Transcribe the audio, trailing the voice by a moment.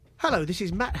Hello, this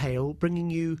is Matt Hale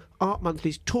bringing you Art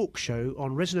Monthly's talk show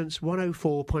on Resonance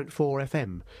 104.4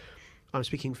 FM. I'm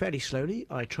speaking fairly slowly.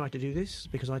 I try to do this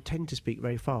because I tend to speak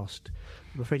very fast.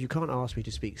 I'm afraid you can't ask me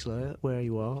to speak slower where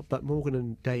you are, but Morgan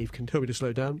and Dave can tell me to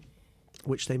slow down,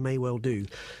 which they may well do.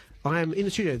 I am in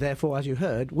the studio, therefore, as you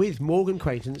heard, with Morgan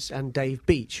Quaintance and Dave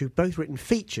Beach, who've both written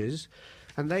features,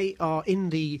 and they are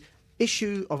in the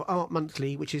issue of Art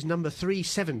Monthly, which is number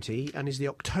 370 and is the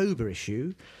October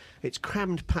issue. It's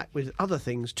crammed packed with other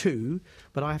things too,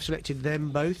 but I have selected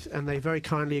them both, and they very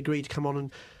kindly agreed to come on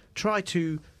and try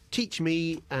to teach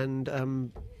me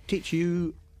and teach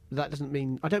you. That doesn't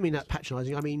mean, I don't mean that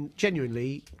patronising, I mean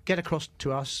genuinely get across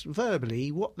to us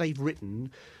verbally what they've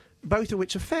written, both of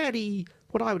which are fairly,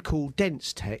 what I would call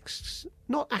dense texts,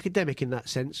 not academic in that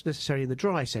sense, necessarily in the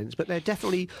dry sense, but they're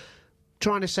definitely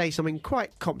trying to say something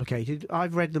quite complicated.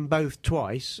 I've read them both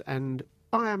twice, and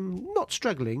I am not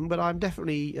struggling, but I'm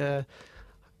definitely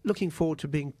looking forward to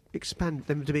them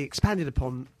to be expanded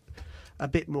upon a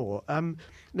bit more.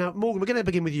 Now, Morgan, we're going to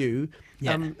begin with you.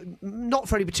 Yeah. Not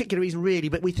for any particular reason, really,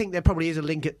 but we think there probably is a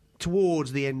link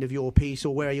towards the end of your piece,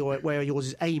 or where yours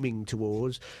is aiming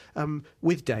towards,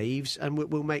 with Dave's, and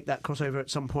we'll make that crossover at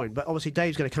some point. But obviously,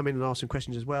 Dave's going to come in and ask some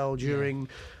questions as well during,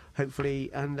 hopefully.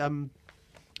 And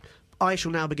I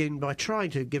shall now begin by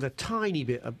trying to give a tiny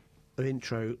bit of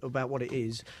intro about what it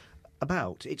is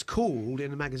about. It's called, in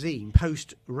the magazine,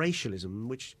 Post-Racialism,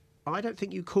 which I don't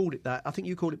think you called it that. I think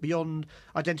you called it Beyond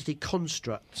Identity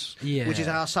Constructs, which is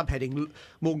our subheading.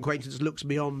 Morgan Quaintance looks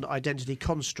beyond identity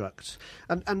constructs.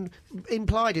 And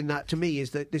implied in that, to me,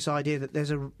 is that this idea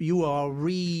that you're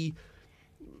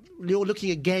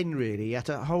looking again, really, at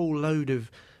a whole load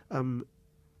of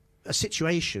a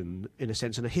situation, in a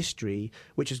sense, and a history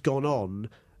which has gone on,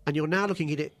 and you're now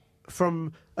looking at it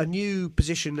from a new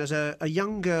position as a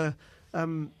younger...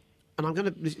 and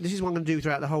this is what I'm going to do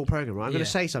throughout the whole programme, right? I'm going to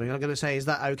say something. I'm going to say, is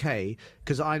that okay?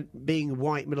 Because I'm, being a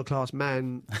white middle-class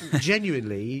man,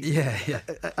 genuinely...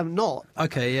 I'm not.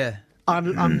 Okay, yeah.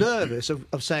 I'm nervous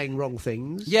of saying wrong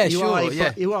things. Yeah, you sure.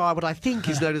 But you are what I think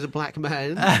is known as a black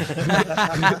man.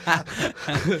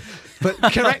 But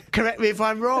correct me if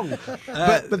I'm wrong.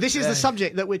 But this is the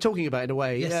subject that we're talking about in a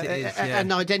way. Yes, it is.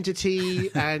 And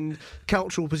identity and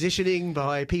cultural positioning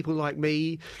by people like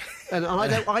me. And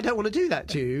I don't want to do that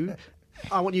to you.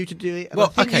 I want you to do it. And I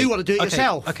think you want to do it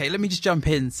yourself. Okay, let me just jump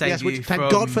in. Thank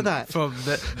God for that. From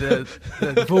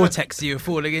the vortex you were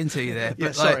falling into there.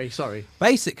 But sorry.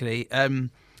 Basically,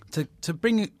 to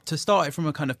start it from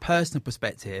a kind of personal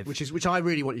perspective, which I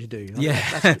really want you to do.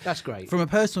 That's great. From a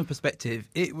personal perspective,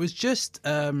 it was just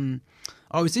I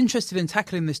was interested in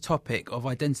tackling this topic of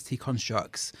identity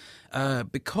constructs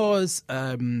because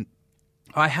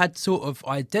I had sort of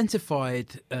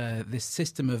identified this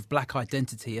system of black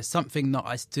identity as something that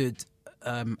I stood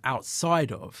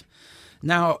outside of.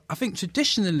 Now, I think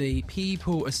traditionally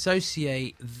people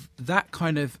associate that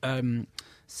kind of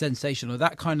sensation or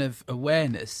that kind of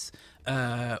awareness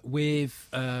with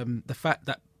the fact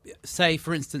that, say,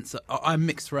 for instance, I'm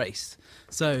mixed race.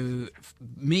 So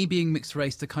me being mixed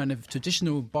race, the kind of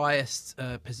traditional biased,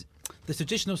 the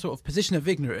traditional sort of position of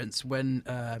ignorance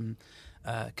when...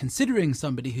 considering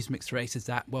somebody who's mixed race is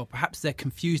that, well, perhaps they're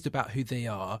confused about who they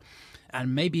are,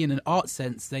 and maybe in an art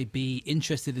sense they'd be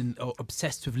interested in or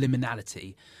obsessed with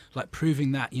liminality, like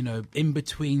proving that, in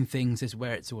between things is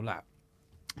where it's all at.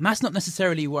 And that's not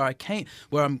necessarily where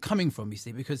I'm coming from, you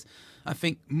see, because I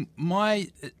think my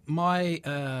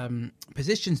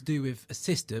position to do with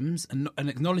systems and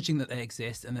acknowledging that they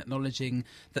exist and acknowledging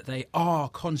that they are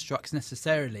constructs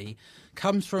necessarily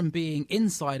comes from being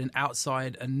inside and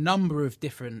outside a number of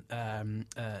different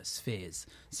spheres.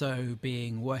 So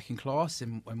being working class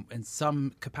in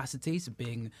some capacities,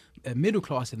 being middle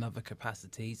class in other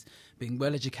capacities, being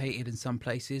well educated in some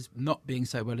places, not being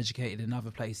so well educated in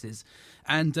other places.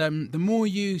 And the more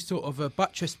you sort of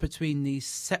buttress between these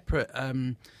separate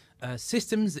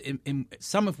systems, in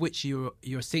some of which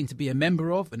you're seen to be a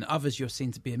member of, and others you're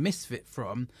seen to be a misfit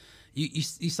from,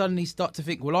 you suddenly start to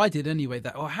think, well, I did anyway.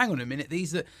 That, oh, hang on a minute,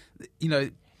 these are,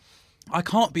 I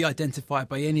can't be identified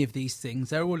by any of these things.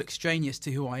 They're all extraneous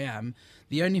to who I am.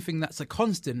 The only thing that's a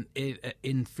constant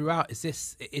in throughout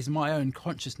is my own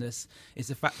consciousness, is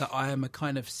the fact that I am a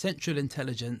kind of central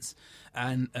intelligence,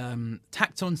 and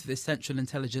tacked onto this central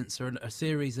intelligence are a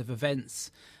series of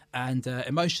events and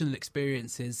emotional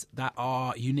experiences that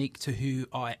are unique to who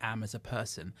I am as a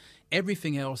person.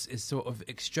 Everything else is sort of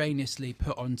extraneously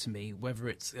put onto me, whether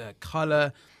it's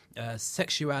colour,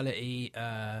 sexuality,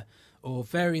 or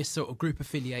various sort of group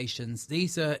affiliations.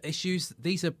 These are issues,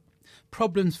 these are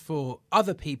problems for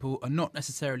other people are not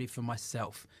necessarily for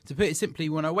myself. To put it simply,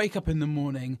 when I wake up in the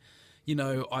morning, you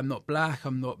know, I'm not black,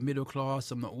 I'm not middle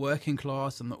class, I'm not working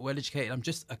class, I'm not well educated. I'm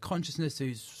just a consciousness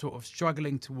who's sort of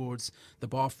struggling towards the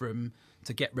bathroom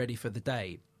to get ready for the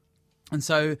day. And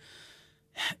so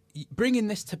bringing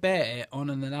this to bear on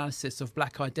an analysis of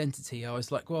black identity, I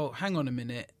was like, well, hang on a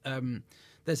minute.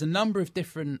 There's a number of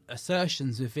different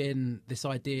assertions within this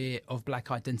idea of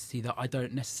black identity that I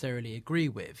don't necessarily agree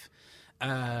with.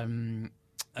 And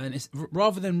it's,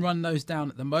 rather than run those down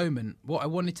at the moment, what I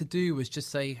wanted to do was just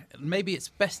say maybe it's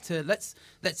best to let's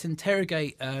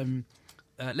interrogate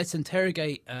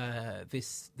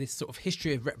this sort of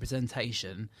history of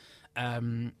representation,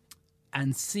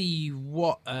 and see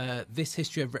what this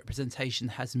history of representation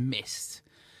has missed.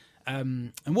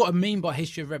 And what I mean by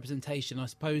history of representation, I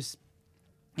suppose,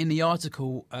 in the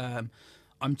article,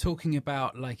 I'm talking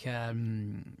about like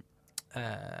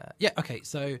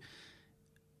so.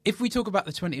 If we talk about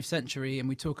the 20th century and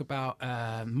we talk about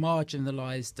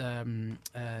marginalised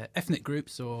ethnic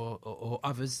groups or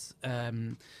others,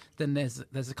 then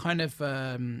there's a kind of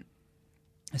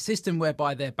a system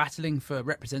whereby they're battling for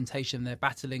representation, they're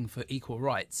battling for equal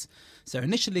rights. So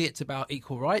initially it's about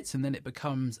equal rights, and then it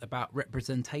becomes about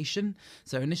representation.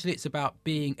 So initially it's about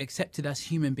being accepted as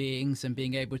human beings and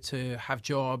being able to have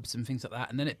jobs and things like that.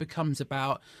 And then it becomes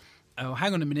about, oh,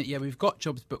 hang on a minute, yeah, we've got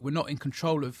jobs, but we're not in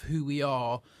control of who we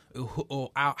are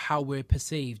or how we're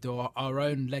perceived, or our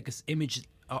own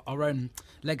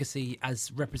legacy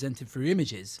as represented through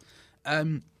images.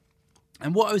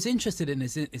 And what I was interested in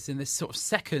is in this sort of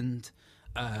second,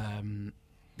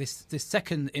 this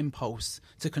second impulse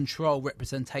to control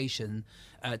representation,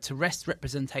 to wrest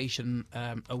representation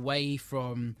away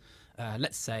from,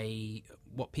 let's say,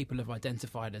 what people have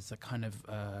identified as a kind of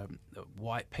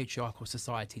white patriarchal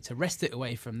society, to wrest it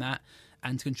away from that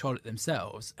and to control it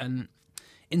themselves. And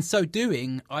in so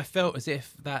doing, I felt as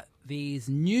if that these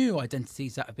new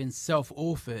identities that have been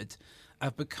self-authored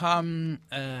have become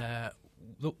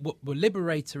what were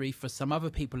liberatory for some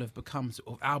other people have become sort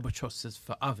of albatrosses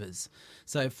for others.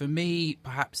 So for me,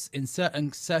 perhaps in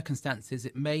certain circumstances,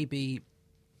 it may be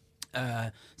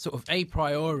sort of a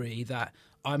priori that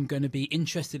I'm going to be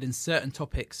interested in certain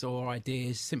topics or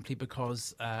ideas simply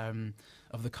because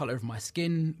of the colour of my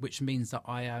skin, which means that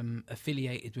I am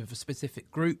affiliated with a specific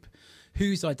group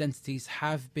whose identities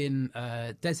have been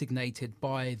designated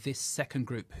by this second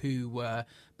group who were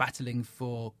battling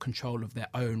for control of their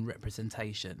own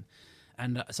representation.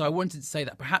 And so I wanted to say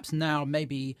that perhaps now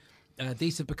maybe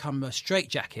these have become a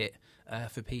straitjacket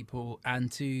for people,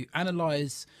 and to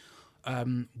analyse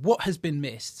what has been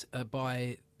missed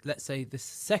by, let's say, this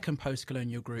second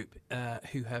post-colonial group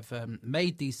who have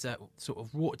made these sort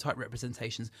of watertight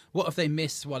representations. What have they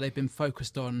missed while they've been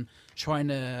focused on trying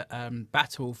to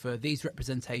battle for these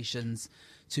representations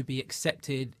to be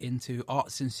accepted into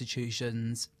arts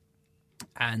institutions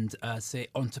and say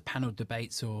onto panel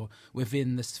debates or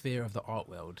within the sphere of the art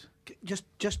world?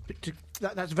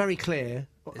 That's very clear.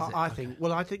 I think.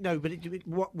 Well, I think no, but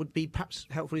what would be perhaps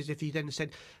helpful is if you then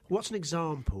said, what's an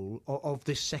example of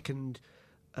this second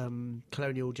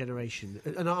colonial generation,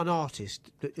 an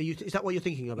artist? Is that what you're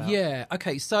thinking about? Yeah.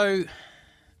 Okay. So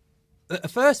the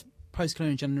first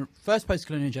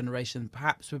post-colonial generation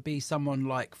perhaps would be someone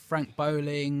like Frank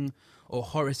Bowling or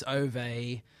Horace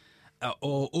Ove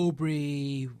or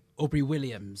Aubrey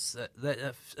Williams,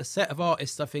 a set of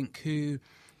artists, I think, who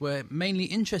were mainly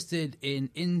interested in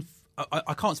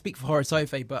I can't speak for Horace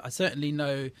Ove, but I certainly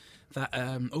know that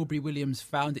Aubrey Williams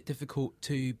found it difficult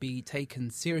to be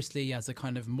taken seriously as a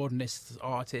kind of modernist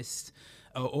artist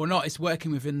or an artist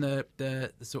working within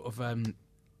the sort of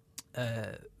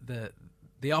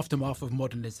the aftermath of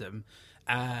modernism.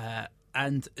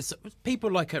 And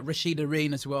people like Rashida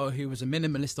Reen as well, who was a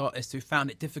minimalist artist who found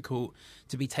it difficult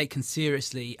to be taken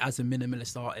seriously as a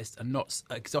minimalist artist and not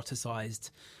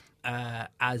exoticized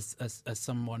as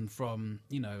someone from,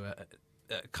 and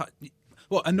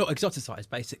not exoticized,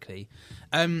 basically.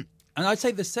 And I'd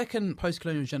say the second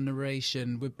post-colonial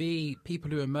generation would be people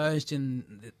who emerged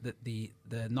in the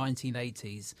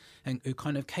 1980s and who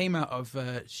kind of came out of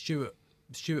Stuart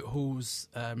Hall's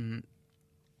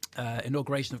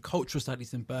inauguration of cultural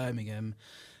studies in Birmingham.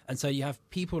 And so you have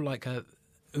people like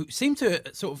who seem to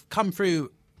sort of come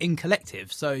through in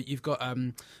collective. So you've got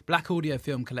Black Audio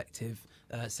Film Collective,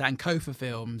 Sankofa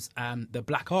Films, and the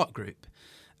Black Art Group.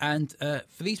 And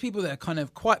for these people that are kind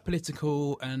of quite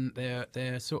political and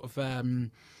they're sort of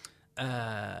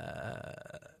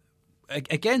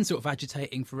again sort of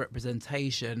agitating for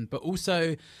representation, but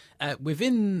also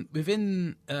within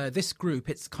this group,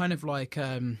 it's kind of like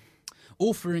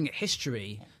authoring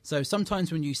history. So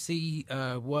sometimes when you see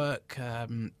work,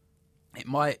 it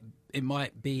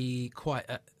might be quite.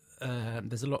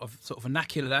 There's a lot of sort of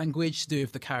vernacular language to do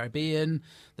with the Caribbean.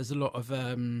 There's a lot of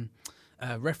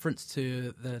reference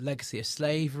to the legacy of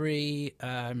slavery,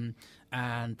 and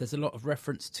there's a lot of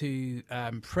reference to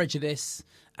prejudice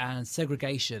and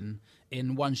segregation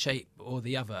in one shape or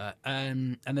the other.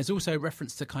 And there's also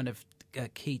reference to kind of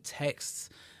key texts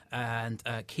and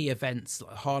key events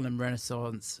like Harlem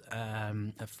Renaissance,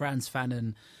 Frantz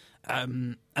Fanon.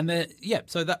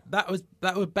 So that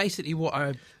was basically what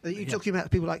I. Are you talking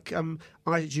about people like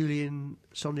Isaac Julian,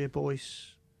 Sonia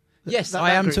Boyce? Yes,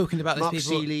 I am talking about those Mark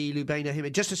people. Seeley, Lubena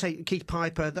Himid. Just to say, Keith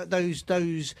Piper.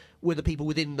 Those were the people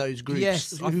within those groups.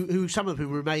 Yes, who some of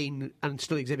whom remain and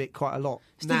still exhibit quite a lot.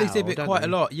 A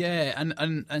lot. Yeah, and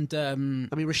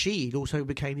I mean, Rashid also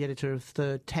became the editor of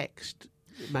Third Text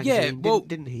magazine. Yeah,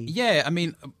 didn't he? Yeah, I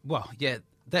mean, yeah.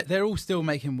 They're all still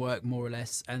making work, more or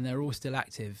less, and they're all still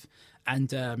active. And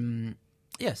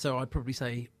so I'd probably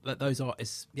say that those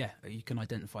artists, you can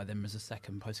identify them as a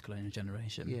second post-colonial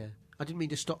generation. Yeah, I didn't mean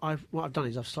to stop. What I've done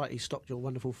is I've slightly stopped your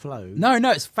wonderful flow. No,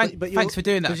 it's thanks for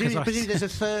doing that. Presumably there's a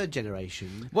third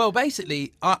generation. Well,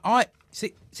 basically, I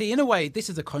see. In a way, this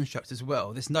is a construct as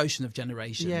well. This notion of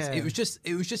generations. Yeah. It was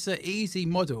just an easy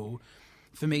model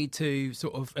for me to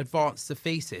sort of advance the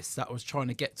thesis that I was trying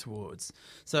to get towards.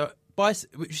 So,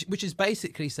 which is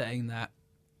basically saying that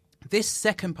this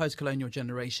second post-colonial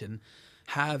generation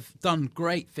have done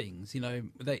great things. You know,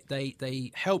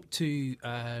 they helped to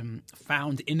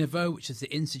found INIVO, which is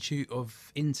the Institute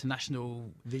of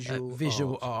International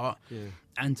Visual Art. Yeah.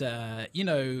 And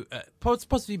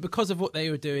possibly because of what they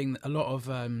were doing, a lot of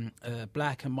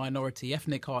black and minority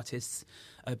ethnic artists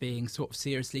are being sort of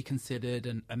seriously considered,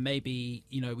 and but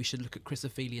we should look at Chris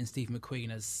Ofili and Steve McQueen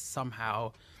as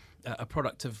somehow a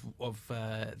product of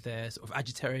their sort of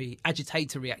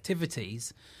agitatory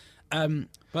activities.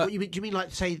 But do you mean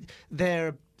like say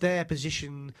their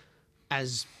position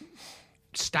as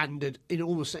standard, in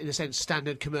a sense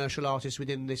standard commercial artists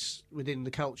within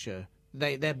the culture?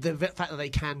 The fact that they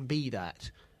can be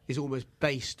that is almost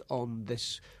based on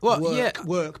this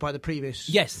work by the previous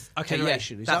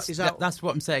generation. Yeah. That's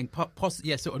what I'm saying. Sort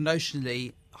of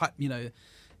notionally,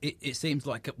 it seems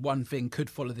like one thing could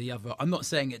follow the other. I'm not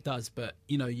saying it does, but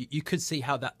you could see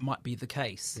how that might be the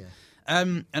case. Yeah.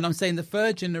 And I'm saying the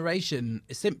third generation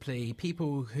is simply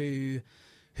people who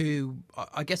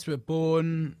I guess were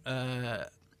born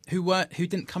who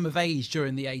didn't come of age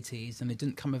during the 80s and they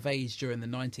didn't come of age during the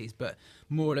 90s, but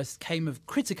more or less came of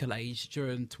critical age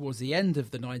towards the end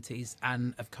of the 90s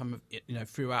and have come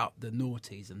throughout the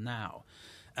noughties and now.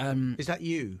 Is that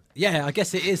you? Yeah, I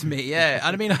guess it is me. Yeah,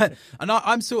 and I mean,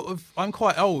 I'm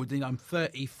quite old. I'm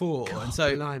 34, God, and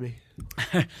so blimey.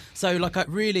 So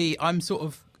I'm sort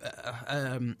of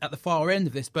at the far end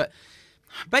of this, but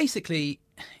basically,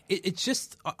 it's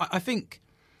just I think.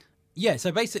 Yeah,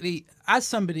 so basically, as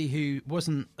somebody who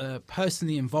wasn't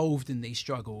personally involved in these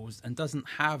struggles and doesn't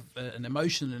have an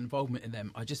emotional involvement in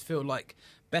them, I just feel like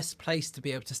best place to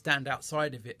be able to stand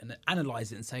outside of it and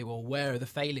analyse it and say, well, where are the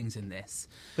failings in this?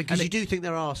 Because you do think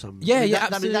there are some. Yeah,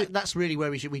 absolutely. That's really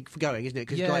where we should be going, isn't it?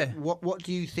 Because what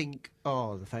do you think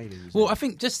are the failings? Well, I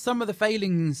think just some of the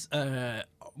failings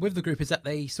with the group is that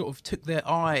they sort of took their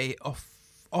eye off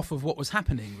of what was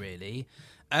happening, really.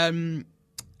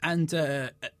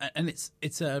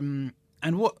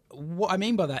 And what I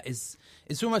mean by that is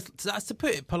it's almost, that's to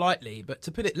put it politely, but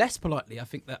to put it less politely, I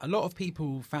think that a lot of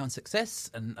people found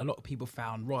success and a lot of people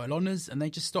found royal honours and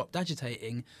they just stopped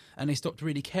agitating and they stopped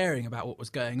really caring about what was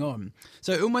going on.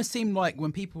 So it almost seemed like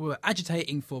when people were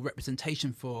agitating for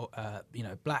representation for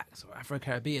blacks or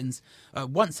Afro-Caribbeans,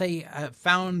 once they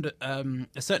found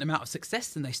a certain amount of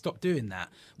success, then they stopped doing that.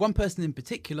 One person in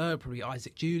particular, probably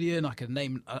Isaac Julian, I could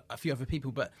name a few other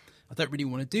people, but I don't really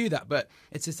want to do that, but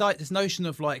it's this notion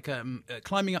of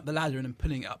climbing up the ladder and then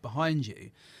pulling it up behind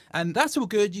you. And that's all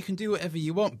good. You can do whatever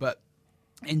you want. But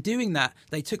in doing that,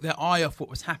 they took their eye off what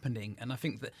was happening. And I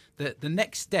think that the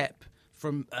next step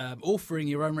from authoring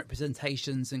your own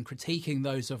representations and critiquing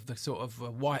those of the sort of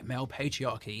white male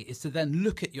patriarchy is to then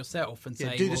look at yourself and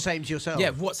say, do the same to yourself.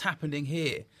 Yeah, what's happening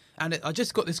here? And I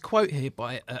just got this quote here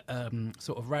by a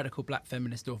sort of radical black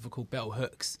feminist author called Bell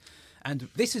Hooks. And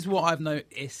this is what I've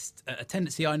noticed, a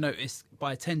tendency I noticed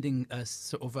by attending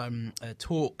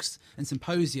talks and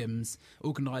symposiums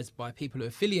organised by people who are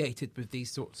affiliated with these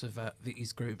sorts of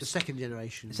these groups. The second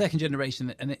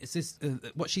generation. And it's this.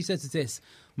 What she says is this: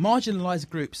 marginalised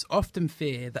groups often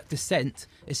fear that dissent,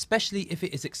 especially if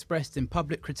it is expressed in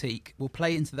public critique, will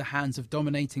play into the hands of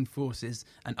dominating forces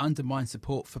and undermine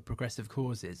support for progressive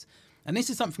causes. And this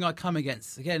is something I come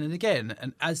against again and again.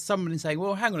 And as someone is saying,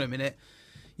 well, hang on a minute,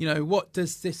 what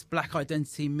does this black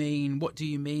identity mean? What do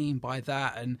you mean by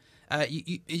that? And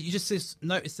you just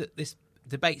notice that this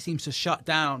debate seems to shut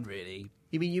down, really.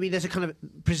 You mean there's a kind of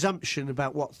presumption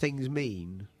about what things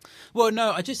mean? Well,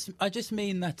 no, I just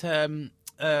mean that,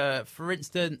 for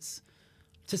instance,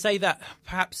 to say that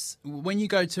perhaps when you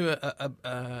go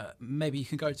to maybe you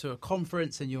can go to a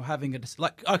conference and you're having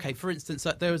for instance,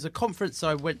 there was a conference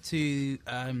I went to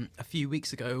a few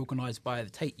weeks ago, organised by the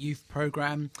Tate Youth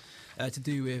Programme, to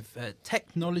do with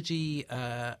technology,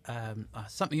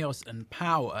 something else, and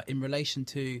power in relation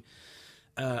to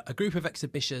a group of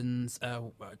exhibitions,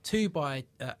 two by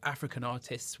African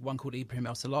artists, one called Ibrahim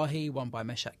El Salahi, one by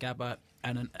Meshack Gaba,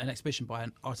 and an exhibition by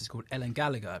an artist called Ellen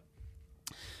Gallagher.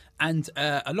 And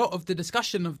a lot of the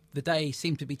discussion of the day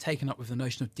seemed to be taken up with the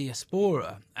notion of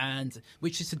diaspora, and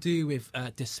which is to do with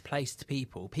displaced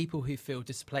people who feel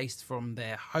displaced from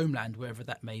their homeland, wherever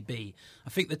that may be.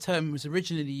 I think the term was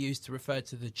originally used to refer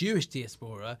to the Jewish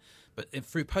diaspora, but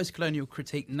through post-colonial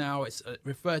critique now it's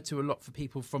referred to a lot for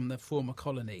people from the former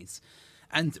colonies.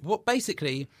 And what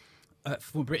basically,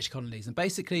 for British colonies, and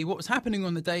basically what was happening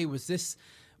on the day was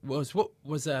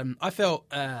I felt...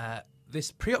 this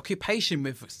preoccupation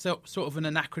with sort of an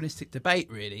anachronistic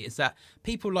debate, really, is that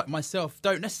people like myself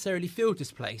don't necessarily feel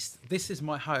displaced. This is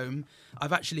my home.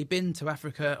 I've actually been to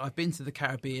Africa. I've been to the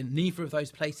Caribbean. Neither of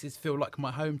those places feel like my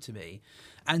home to me.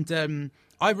 And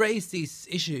I raised these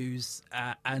issues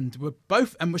and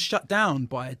was shut down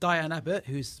by Diane Abbott,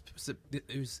 who's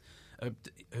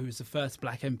the first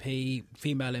black MP,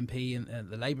 female MP in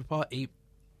the Labour Party,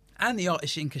 and the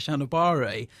artist Yinka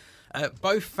Shanobare.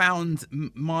 Both found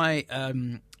my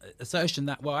assertion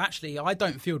that, well, actually, I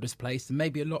don't feel displaced, and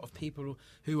maybe a lot of people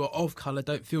who are of colour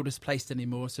don't feel displaced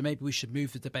anymore, so maybe we should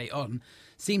move the debate on,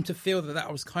 seemed to feel that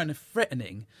was kind of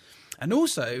threatening. And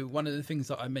also, one of the things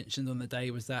that I mentioned on the day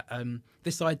was that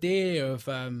this idea of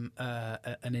an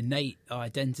innate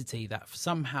identity, that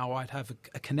somehow I'd have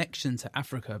a connection to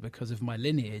Africa because of my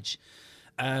lineage.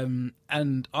 And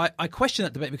I questioned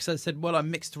that debate because I said, well, I'm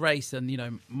mixed race,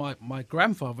 and my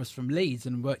grandfather was from Leeds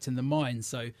and worked in the mines,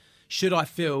 so should I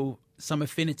feel some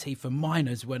affinity for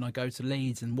miners when I go to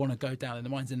Leeds and want to go down in the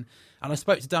mines? And I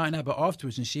spoke to Diane Abbott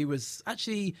afterwards, and she was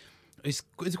actually... It's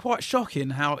quite shocking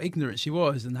how ignorant she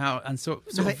was, and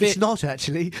it's not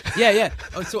actually. Yeah.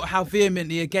 Sort of how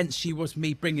vehemently against she was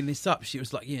me bringing this up. She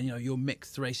was like, your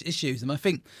mixed race issues, and I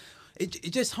think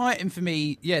it just heightened for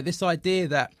me, this idea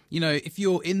that if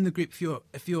you're in the group,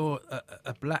 if you're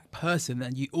a black person,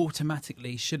 then you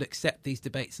automatically should accept these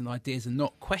debates and ideas and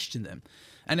not question them.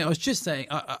 And I was just saying,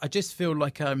 I just feel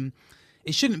like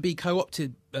it shouldn't be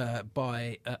co-opted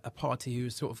by a party who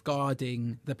is sort of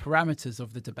guarding the parameters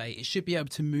of the debate. It should be able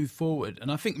to move forward,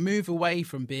 and I think move away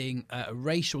from being a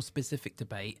racial-specific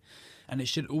debate, and it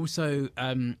should also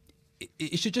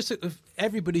it should just sort of,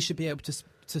 everybody should be able to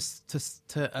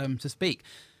speak.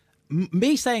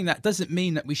 Me saying that doesn't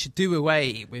mean that we should do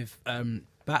away with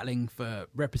battling for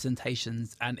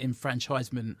representations and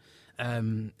enfranchisement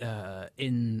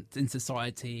in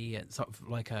society, and sort of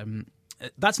like.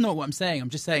 That's not what I'm saying.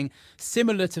 I'm just saying,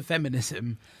 similar to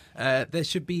feminism, there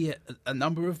should be a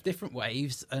number of different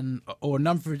waves or a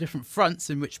number of different fronts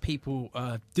in which people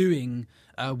are doing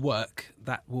work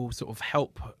that will sort of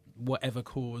help whatever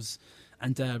cause.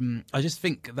 And I just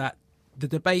think that the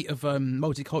debate of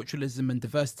multiculturalism and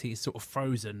diversity is sort of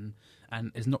frozen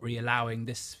and is not really allowing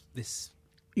this.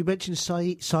 You mentioned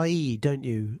Saeed, don't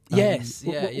you? Yes,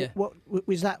 What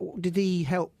was that? Did he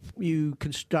help you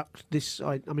construct this?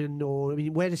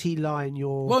 Where does he lie in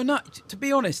your? Well, no. To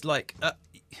be honest, no,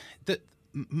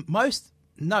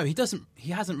 he doesn't.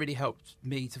 He hasn't really helped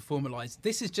me to formalise.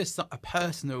 This is just a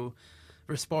personal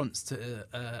response to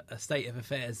a state of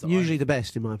affairs. Usually the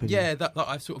best, in my opinion. Yeah, that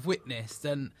I've sort of witnessed,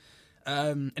 and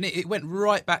it went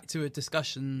right back to a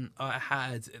discussion I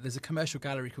had. There's a commercial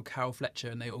gallery called Carol Fletcher,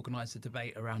 and they organised a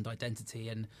debate around identity.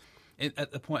 And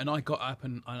at the point, and I got up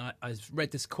and I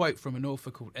read this quote from an author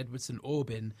called Edward St.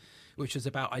 Aubyn, which was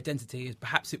about identity.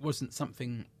 Perhaps it wasn't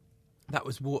something that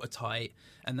was watertight,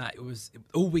 and that it was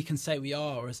all we can say we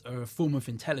are a form of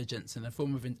intelligence, and a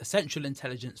form of essential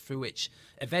intelligence through which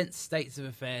events, states of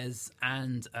affairs,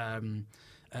 and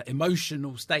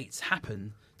emotional states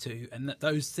happen to, and that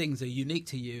those things are unique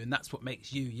to you, and that's what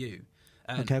makes you you.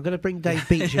 Okay, I'm going to bring Dave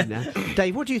Beach in now.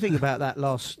 Dave, what do you think about that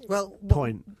last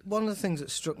point? One of the things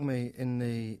that struck me in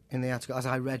the article as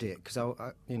I read it, because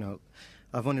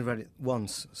I've only read it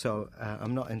once, so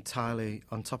I'm not entirely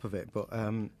on top of it, but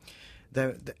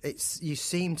you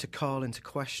seem to call into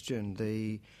question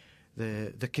the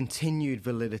continued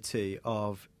validity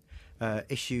of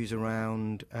issues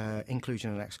around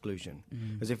inclusion and exclusion,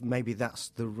 as if maybe that's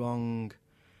the wrong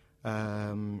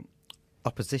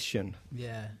opposition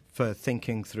for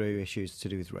thinking through issues to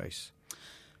do with race.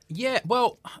 Yeah,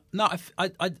 well, no,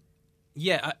 I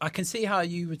can see how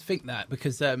you would think that,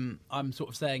 because I'm sort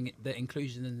of saying that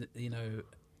inclusion, and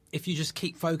if you just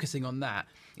keep focusing on that,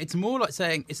 it's more like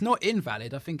saying it's not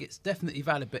invalid. I think it's definitely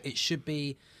valid, but it should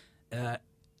be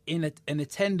in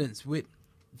attendance with.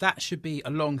 That should be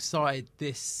alongside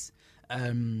this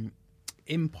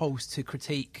impulse to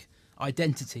critique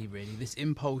identity, really. This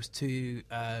impulse to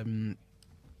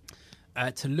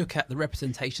look at the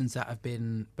representations that have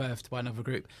been birthed by another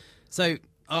group. So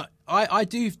I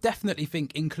do definitely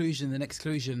think inclusion and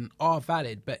exclusion are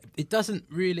valid, but it doesn't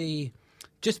really,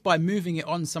 just by moving it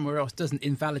on somewhere else, doesn't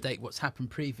invalidate what's happened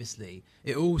previously.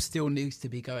 It all still needs to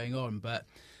be going on. But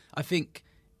I think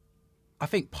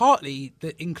partly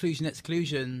the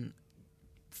inclusion-exclusion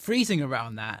freezing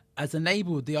around that has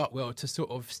enabled the art world to sort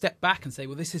of step back and say,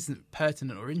 well, this isn't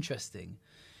pertinent or interesting.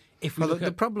 There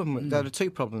are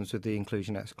two problems with the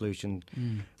inclusion-exclusion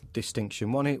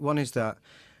distinction. One is that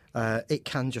it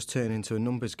can just turn into a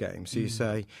numbers game. So you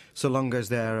say, so long as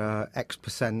there are X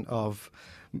percent of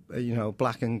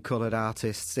black and coloured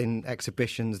artists in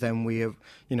exhibitions, then we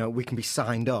can be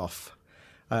signed off.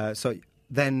 So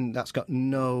then that's got there's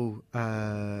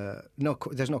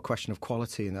no question of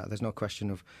quality in that. There's no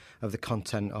question of the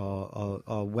content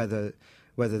or whether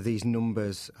these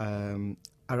numbers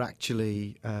are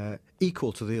actually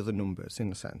equal to the other numbers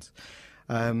in a sense.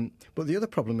 But the other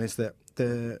problem is that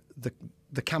the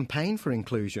campaign for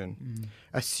inclusion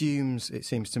assumes, it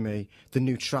seems to me, the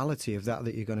neutrality of that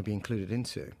you're going to be included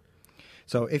into.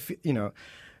 So if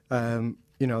not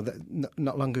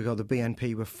long ago, the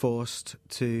BNP were forced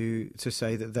to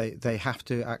say that they have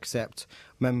to accept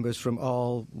members from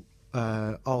all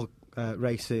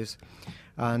races,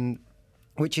 and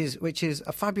which is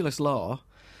a fabulous law,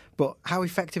 but how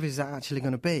effective is that actually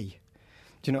going to be?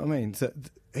 Do you know what I mean?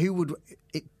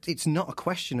 It's not a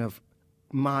question of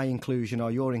my inclusion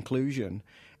or your inclusion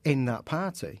in that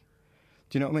party.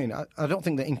 Do you know what I mean? I don't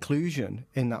think that inclusion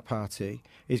in that party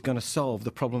is going to solve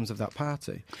the problems of that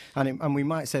party, and we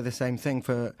might say the same thing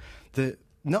for the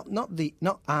not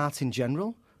art in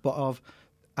general, but of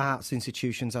arts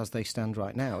institutions as they stand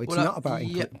right now. It's not about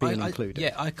being included.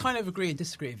 Yeah, I kind of agree and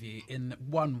disagree with you in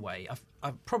one way.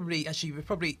 I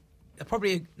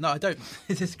don't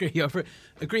disagree. I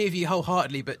agree with you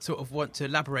wholeheartedly, but sort of want to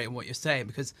elaborate on what you're saying,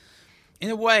 because in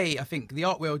a way, I think the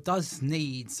art world does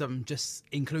need some just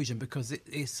inclusion, because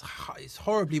it's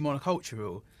horribly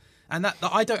monocultural, and that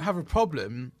I don't have a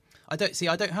problem. I don't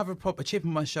have a chip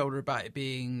on my shoulder about it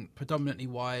being predominantly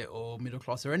white or middle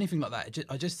class or anything like that.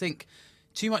 I just think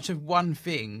too much of one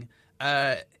thing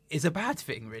is a bad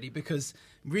thing, really, because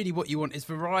really what you want is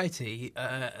variety.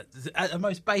 At the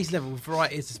most base level,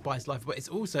 variety is to spice life, but it's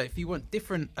also, if you want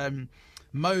different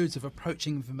modes of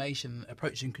approaching information,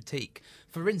 approaching critique.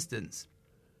 For instance,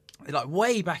 like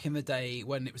way back in the day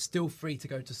when it was still free to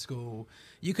go to school,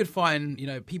 you could find,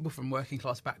 people from working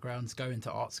class backgrounds go into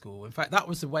art school. In fact, that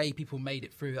was the way people made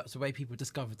it through. That was the way people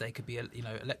discovered they could be,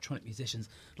 electronic musicians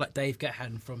like Dave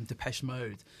Gahan from Depeche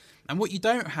Mode. And what you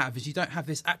don't have is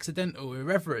this accidental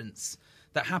irreverence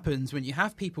that happens when you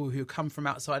have people who come from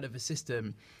outside of a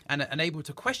system and are able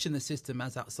to question the system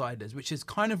as outsiders, which is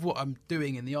kind of what I'm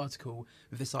doing in the article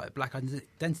with this like black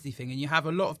identity thing. And you have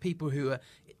a lot of people who are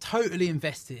totally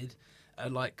invested,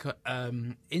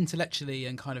 intellectually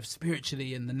and kind of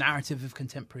spiritually in the narrative of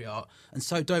contemporary art, and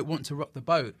so don't want to rock the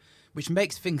boat, which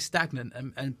makes things stagnant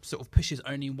and sort of pushes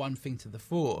only one thing to the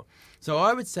fore. So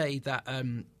I would say that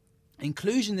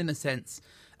inclusion, in a sense,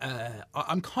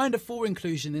 I'm kind of for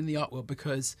inclusion in the art world,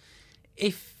 because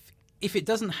if it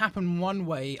doesn't happen one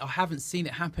way, I haven't seen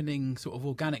it happening sort of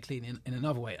organically in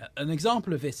another way. An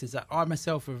example of this is that I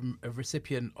myself am a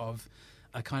recipient of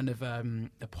a kind of a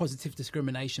positive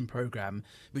discrimination programme,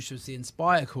 which was the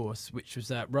Inspire course, which was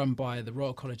run by the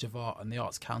Royal College of Art and the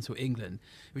Arts Council England,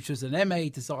 which was an MA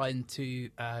designed to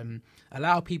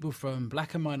allow people from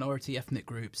black and minority ethnic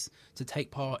groups to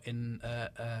take part in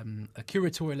a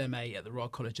curatorial MA at the Royal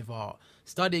College of Art,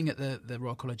 studying at the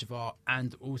Royal College of Art,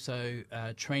 and also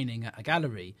training at a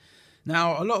gallery.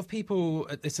 Now, a lot of people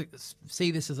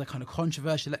see this as a kind of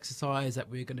controversial exercise, that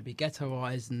we're going to be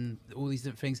ghettoised and all these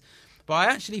different things. But I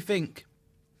actually think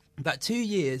that 2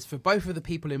 years for both of the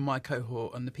people in my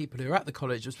cohort and the people who are at the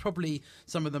college was probably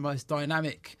some of the most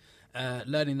dynamic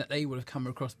learning that they would have come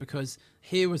across, because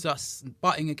here was us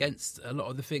butting against a lot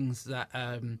of the things that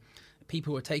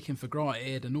people were taking for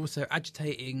granted, and also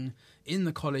agitating in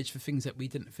the college for things that we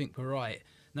didn't think were right.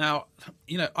 Now,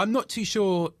 I'm not too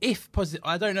sure if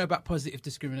I don't know about positive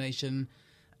discrimination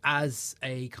as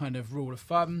a kind of rule of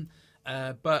thumb,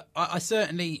 but I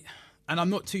certainly, and I'm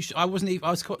not too sure. I was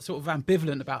sort of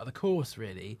ambivalent about the course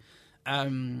really,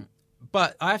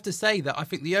 but I have to say that I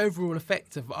think the overall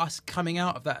effect of us coming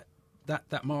out of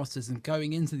that masters and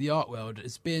going into the art world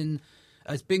has been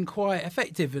quite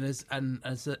effective and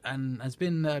has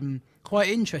been quite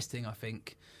interesting, I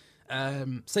think.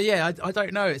 So yeah, I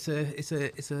don't know. It's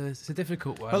a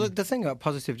difficult one. Well, the thing about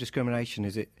positive discrimination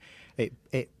is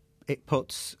it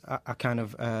puts a kind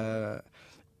of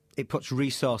it puts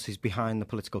resources behind the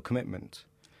political commitment.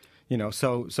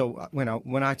 So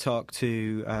when I talk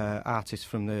to artists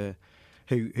from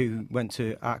who went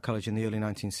to art college in the early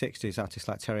 1960s, artists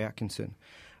like Terry Atkinson,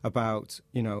 about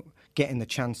getting the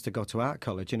chance to go to art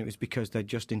college, and it was because they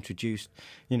just introduced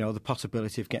the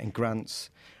possibility of getting grants,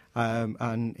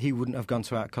 and he wouldn't have gone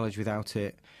to art college without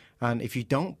it. And if you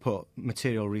don't put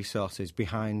material resources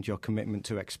behind your commitment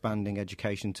to expanding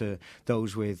education to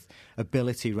those with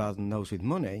ability rather than those with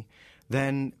money,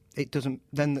 then it doesn't.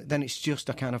 Then it's just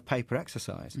a kind of paper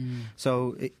exercise.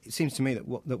 So it seems to me that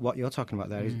what you're talking about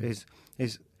there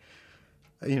is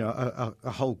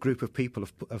a whole group of people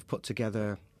have put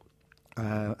together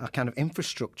a kind of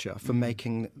infrastructure for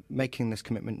making this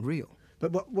commitment real.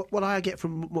 But what I get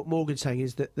from what Morgan's saying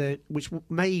is that which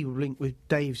may link with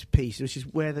Dave's piece, which is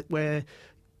where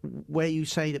you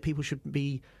say that people should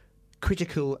be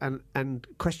critical and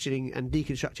questioning and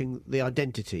deconstructing the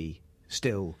identity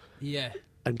still. Yeah.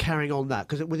 And carrying on that,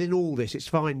 because within all this, it's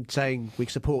fine saying we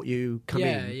support you, come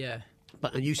in. Yeah.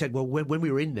 And you said, well, when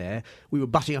we were in there, we were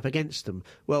butting up against them.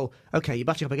 Well, okay, you're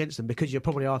butting up against them because you're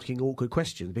probably asking awkward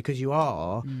questions, because you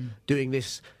are doing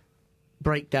this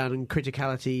breakdown and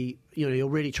criticality. You're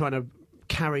really trying to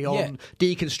carry on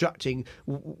deconstructing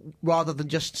rather than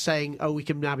just saying, oh, we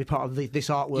can now be part of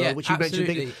this art world, which you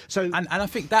mentioned. So, and I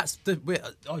think that's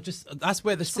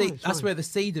where the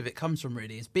seed of it comes from.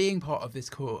 Really, is being part of this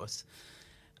course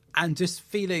and just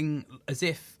feeling as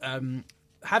if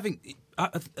I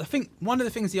think one of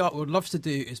the things the art world loves to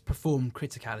do is perform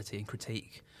criticality and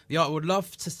critique. The art would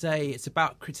love to say it's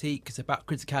about critique, it's about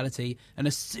criticality, and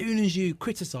as soon as you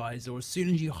criticise or as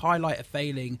soon as you highlight a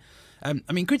failing,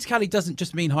 criticality doesn't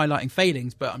just mean highlighting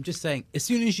failings, but I'm just saying as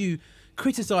soon as you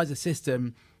criticise a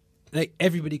system,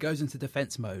 everybody goes into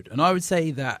defence mode. And I would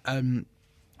say that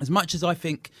as much as I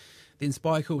think the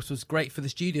Inspire course was great for the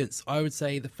students, I would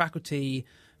say the faculty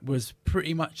was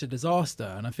pretty much a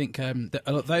disaster. And I think that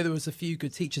although there was a few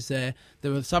good teachers there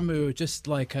were some who were just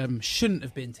like shouldn't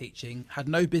have been teaching, had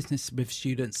no business with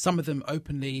students. Some of them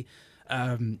openly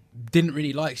didn't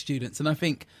really like students. And I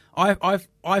think I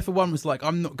for one was like,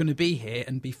 I'm not going to be here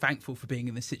and be thankful for being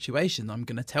in this situation. I'm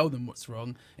going to tell them what's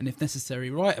wrong and if necessary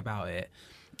write about it.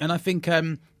 And I think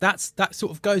that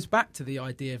sort of goes back to the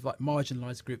idea of like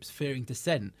marginalised groups fearing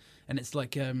dissent. And it's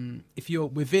like if you're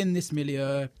within this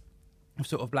milieu of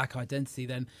sort of black identity,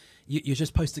 then you're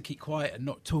just supposed to keep quiet and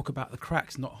not talk about the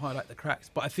cracks, not highlight the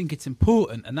cracks. But I think it's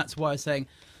important, and that's why I was saying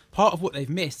part of what they've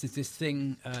missed is this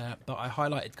thing that I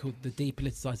highlighted called the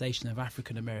depoliticisation of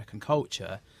African American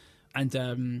culture, and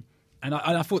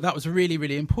I thought that was really,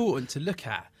 really important to look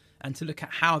at, and to look at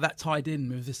how that tied in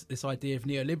with this idea of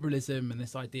neoliberalism and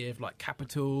this idea of like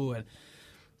capital and.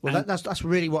 Well, that's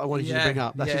really what I wanted you to bring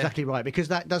up. That's exactly right, because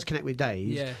that does connect with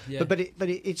Dave's. Yeah. But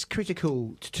it's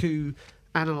critical to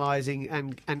analysing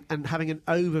and having an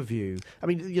overview. I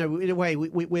mean, in a way,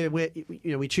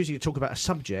 we're choosing to talk about a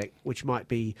subject which might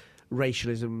be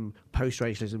racialism,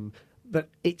 post-racialism, but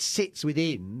it sits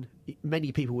within,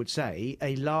 many people would say,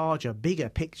 a larger, bigger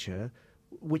picture,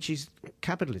 which is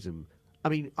capitalism. I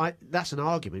mean, that's an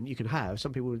argument you can have.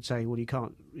 Some people would say, well, you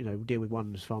can't, deal with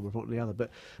one as far more important than the other.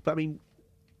 But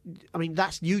I mean,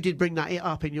 that's, you did bring that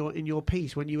up in your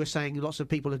piece when you were saying lots of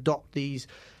people adopt these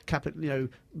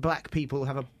black people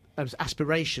have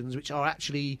aspirations which are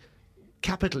actually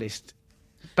capitalist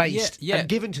based and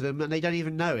given to them, and they don't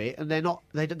even know it, and they don't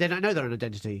know their own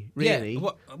identity really. Yeah,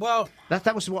 well,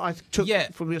 that was what I took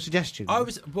from your suggestion. I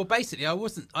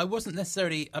wasn't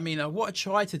necessarily. I mean, what I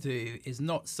try to do is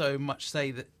not so much say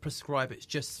that prescribe it's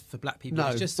just for black people. No,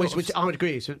 it's just which I would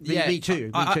agree. So me too.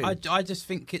 I just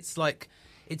think it's like.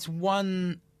 It's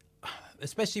one,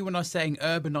 especially when I was saying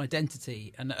urban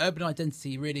identity, and the urban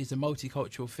identity really is a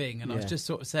multicultural thing. And I was just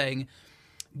sort of saying,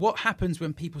 what happens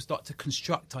when people start to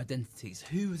construct identities?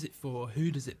 Who is it for?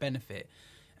 Who does it benefit?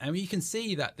 And you can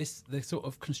see that the sort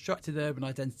of constructed urban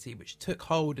identity, which took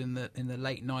hold in the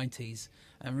late 90s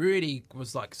and really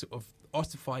was like sort of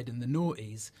ossified in the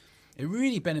noughties, it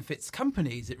really benefits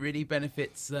companies. It really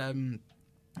benefits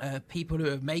people who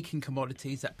are making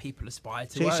commodities that people aspire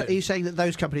to So own. are you saying that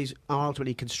those companies are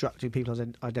ultimately constructing people's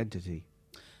identity?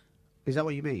 Is that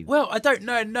what you mean? Well, I don't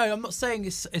know. No, I'm not saying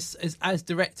it's as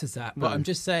direct as that, but No. I'm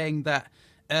just saying that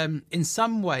in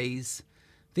some ways,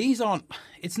 these aren't.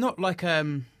 It's not like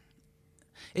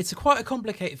it's quite a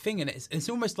complicated thing, and it's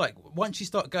almost like once you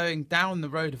start going down the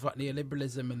road of like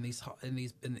neoliberalism and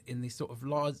these sort of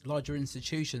larger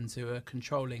institutions who are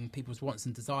controlling people's wants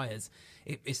and desires,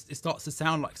 it starts to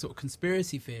sound like sort of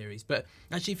conspiracy theories. But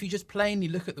actually, if you just plainly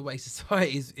look at the way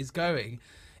society is going,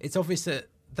 it's obvious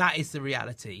that is the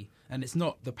reality, and it's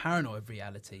not the paranoid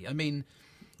reality. I mean,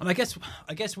 and I guess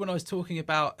when I was talking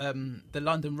about the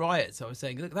London riots, I was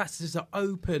saying, look, that's just an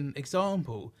open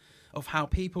example of how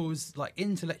people's like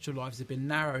intellectual lives have been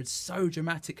narrowed so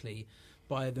dramatically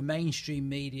by the mainstream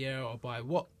media or by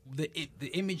what the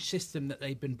image system that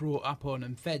they've been brought up on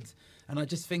and fed. And I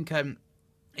just think I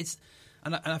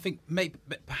think maybe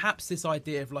perhaps this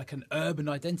idea of like an urban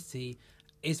identity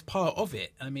is part of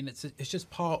it. I mean, it's just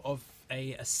part of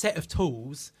a set of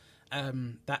tools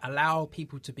that allow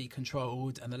people to be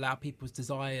controlled and allow people's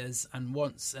desires and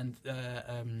wants and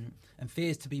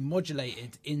fears to be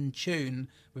modulated in tune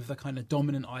with the kind of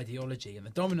dominant ideology. And the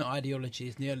dominant ideology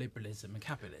is neoliberalism and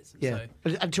capitalism. Yeah.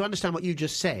 So, and to understand what you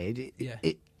just said, Yeah.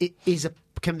 it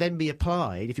can then be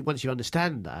applied, once you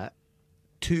understand that,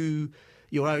 to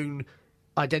your own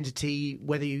identity,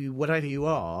 whatever you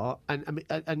are,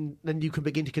 and then you can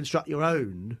begin to construct your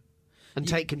own and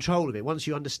take control of it once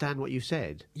you understand what you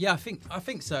said. yeah, I think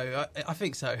so. I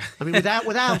think so. I mean,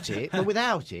 without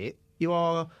it, you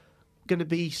are going to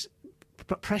be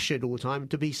pressured all the time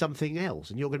to be something else,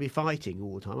 and you're going to be fighting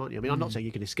all the time, aren't you? I mean, I'm not saying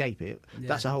you can escape it. Yeah.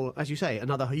 That's a whole, as you say,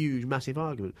 another huge, massive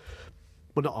argument.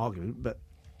 Well, not argument, but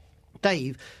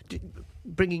Dave,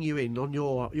 bringing you in on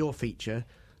your feature,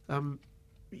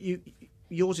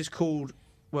 yours is called,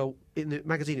 well, in the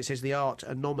magazine it says The Art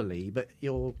Anomaly, but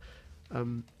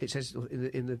it says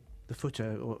in the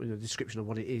footer or in the description of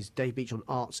what it is, Dave Beach on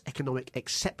art's economic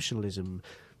exceptionalism,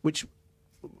 which,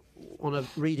 on a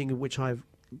reading of which I've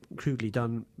crudely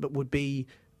done, but would be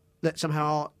that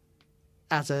somehow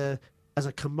art as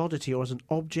a commodity or as an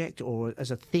object or as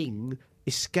a thing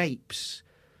escapes.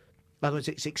 In other words,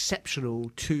 it's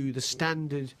exceptional to the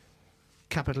standard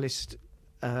capitalist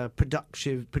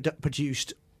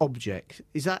produced object.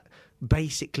 Is that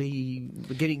basically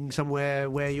beginning somewhere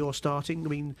where you're starting? I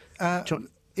mean,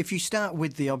 if you start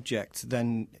with the object,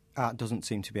 then art doesn't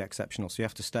seem to be exceptional. So you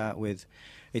have to start with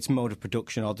its mode of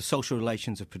production or the social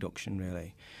relations of production,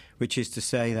 really, which is to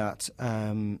say that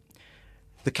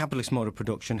the capitalist mode of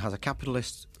production has a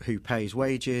capitalist who pays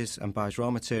wages and buys raw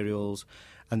materials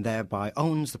and thereby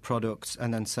owns the products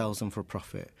and then sells them for a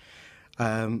profit.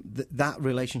 That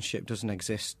relationship doesn't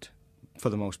exist for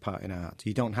the most part in art.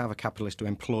 You don't have a capitalist who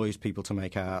employs people to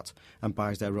make art and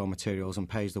buys their raw materials and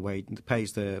pays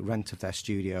the rent of their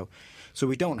studio. So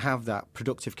we don't have that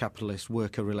productive capitalist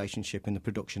worker relationship in the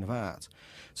production of art.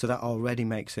 So that already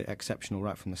makes it exceptional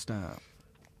right from the start.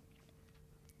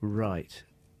 right.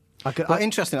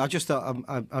 Interesting. I just thought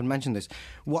I'd mention this.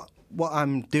 What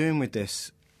I'm doing with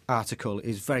this article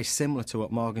is very similar to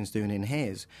what Morgan's doing in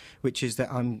his, which is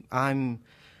that I'm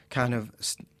kind of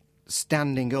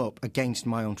standing up against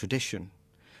my own tradition.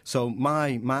 So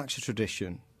my Marxist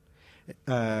tradition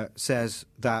says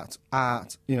that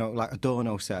art, like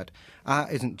Adorno said,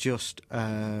 art isn't just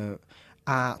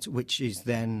art which is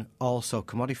then also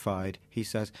commodified. He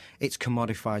says it's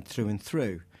commodified through and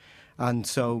through. And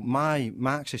so my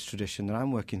Marxist tradition that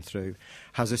I'm working through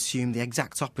has assumed the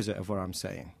exact opposite of what I'm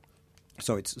saying.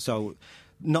 So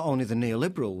not only the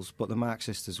neoliberals, but the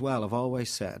Marxists as well have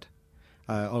always said,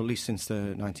 or at least since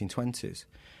the 1920s,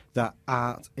 that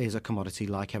art is a commodity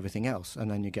like everything else.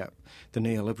 And then you get the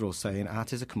neoliberals saying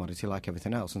art is a commodity like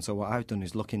everything else. And so what I've done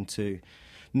is look into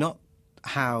not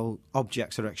how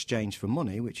objects are exchanged for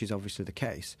money, which is obviously the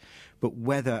case, but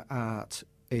whether art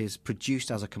is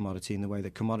produced as a commodity in the way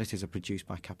that commodities are produced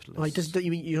by capitalists.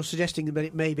 You mean you're suggesting that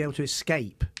it may be able to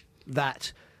escape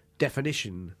that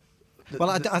definition? Well,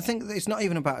 I think it's not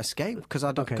even about escape because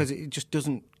it just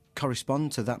doesn't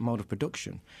correspond to that mode of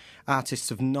production. Artists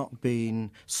have not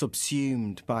been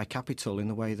subsumed by capital in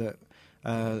the way that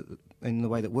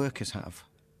workers have,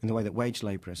 in the way that wage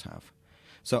labourers have.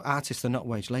 So artists are not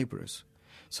wage labourers.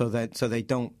 So they're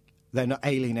not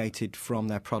alienated from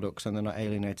their products and they're not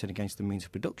alienated against the means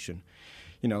of production.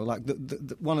 Like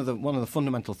one of the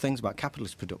fundamental things about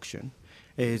capitalist production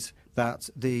is that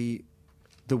the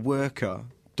worker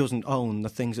doesn't own the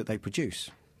things that they produce.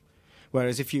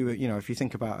 Whereas if you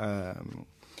think about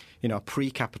a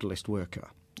pre-capitalist worker,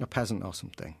 a peasant or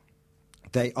something,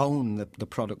 They own the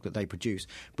product that they produce,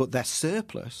 but their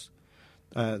surplus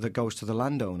that goes to the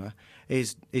landowner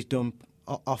is done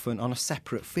often on a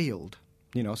separate field.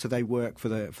 So they work for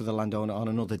the landowner on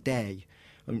another day,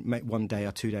 one day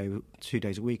or 2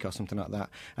 days a week or something like that,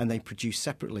 and they produce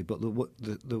separately. But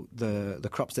the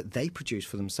crops that they produce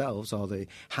for themselves, or the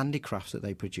handicrafts that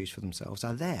they produce for themselves,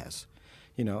 are theirs.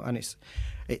 And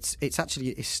it's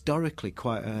actually historically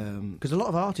quite because a lot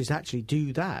of artists actually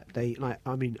do that. I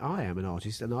am an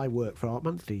artist and I work for Art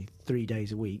Monthly 3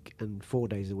 days a week, and 4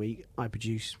 days a week I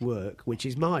produce work which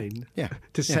is mine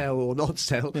to sell or not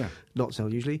sell. Not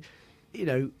sell usually.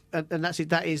 And that's it.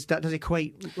 That does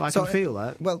equate. I can feel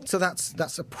that. Well, so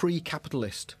that's a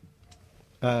pre-capitalist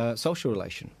social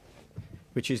relation,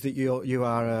 which is that you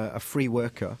are a free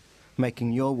worker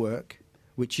making your work,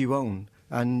 which you own,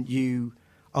 and you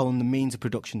own the means of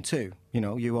production too.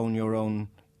 You own your own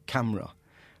camera,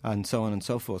 and so on and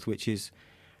so forth, which is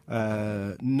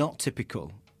not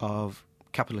typical of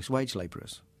capitalist wage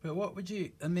labourers. But what would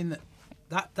you? I mean,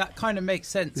 that kind of makes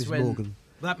sense Morgan.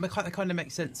 That kind of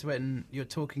makes sense when you're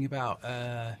talking about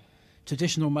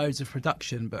traditional modes of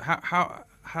production. But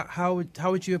how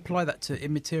would you apply that to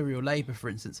immaterial labour, for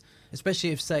instance?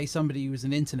 Especially if, say, somebody was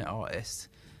an internet artist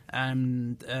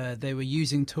and they were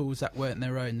using tools that weren't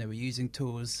their own. They were using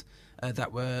tools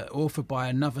that were offered by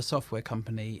another software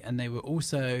company, and they were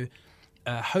also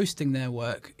hosting their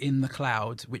work in the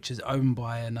cloud, which is owned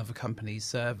by another company's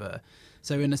server.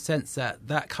 So in a sense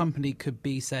that company could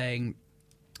be saying,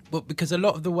 well, because a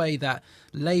lot of the way that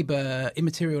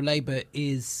immaterial labour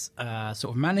is sort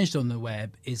of managed on the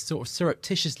web is sort of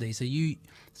surreptitiously.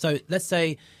 So let's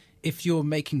say if you're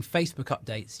making Facebook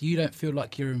updates, you don't feel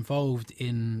like you're involved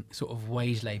in sort of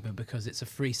wage labour because it's a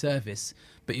free service,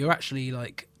 but you're actually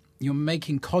you're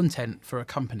making content for a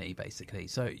company, basically.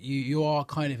 So you are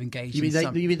kind of engaged. You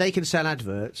mean they can sell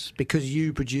adverts because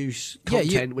you produce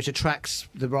content which attracts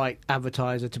the right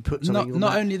advertiser to put something.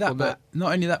 Not only that,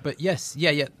 but yes,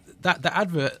 that the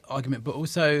advert argument, but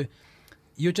also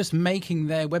you're just making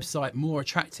their website more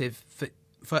attractive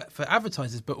for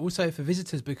advertisers, but also for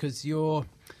visitors, because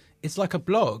it's like a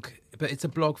blog, but it's a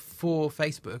blog for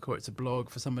Facebook, or it's a blog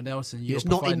for someone else, and it's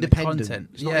not independent.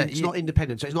 It's not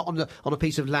independent. So it's not on a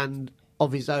piece of land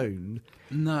of its own.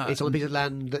 No, it's on a piece of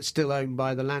land that's still owned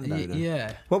by the landowner.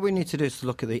 Yeah. What we need to do is to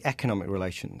look at the economic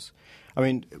relations. I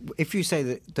mean, if you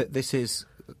say that this is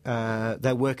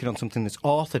they're working on something that's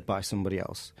authored by somebody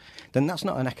else, then that's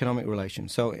not an economic relation.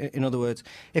 So, in other words,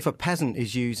 if a peasant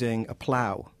is using a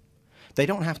plough, they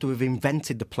don't have to have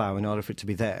invented the plough in order for it to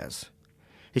be theirs.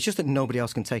 It's just that nobody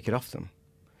else can take it off them.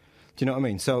 Do you know what I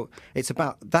mean? So that's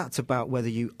about whether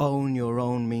you own your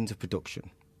own means of production.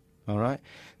 All right?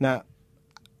 Now,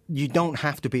 you don't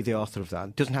have to be the author of that.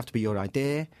 It doesn't have to be your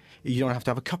idea. You don't have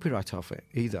to have a copyright of it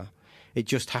either. It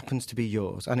just happens to be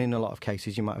yours. And in a lot of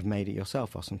cases, you might have made it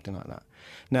yourself or something like that.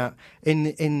 Now,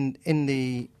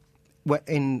 in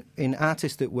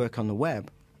artists that work on the web,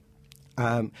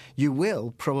 you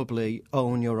will probably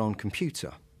own your own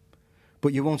computer,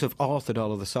 but you won't have authored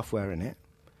all of the software in it,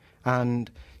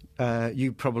 and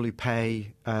you probably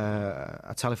pay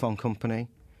a telephone company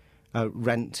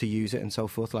rent to use it and so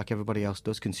forth, like everybody else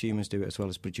does. Consumers do it as well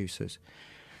as producers.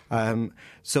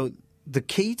 So the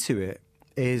key to it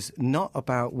is not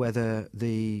about whether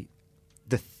the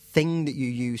thing that you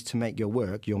use to make your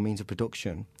work, your means of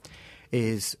production,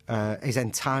 is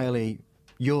entirely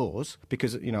yours,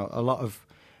 because a lot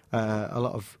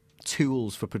of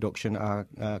tools for production are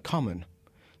common.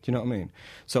 Do you know what I mean?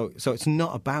 So it's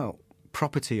not about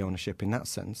property ownership in that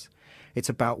sense. It's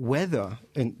about whether,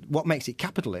 and what makes it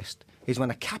capitalist is when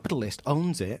a capitalist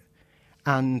owns it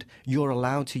and you're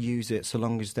allowed to use it so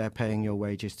long as they're paying your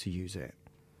wages to use it.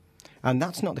 And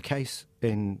that's not the case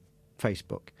in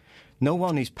Facebook. No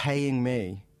one is paying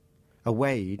me a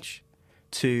wage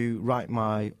to write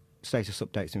my status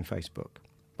updates in Facebook.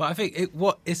 But I think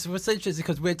what's interesting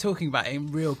because we're talking about it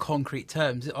in real concrete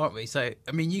terms, aren't we? So,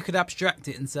 I mean, you could abstract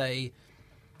it and say,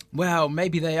 well,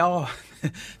 maybe they're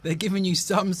giving you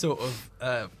some sort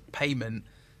of payment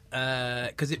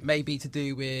because it may be to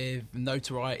do with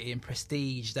notoriety and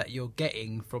prestige that you're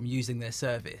getting from using their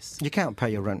service. You can't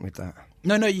pay your rent with that.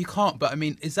 No, you can't. But I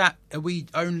mean, are we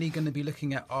only going to be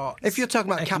looking at art? If you're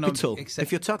talking about capital,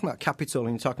 and you're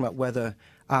talking about whether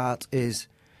art is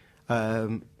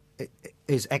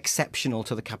exceptional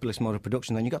to the capitalist mode of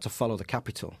production, then you've got to follow the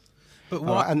capital.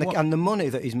 But and the money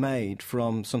that is made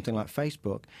from something like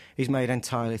Facebook is made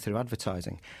entirely through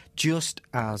advertising, just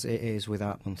as it is with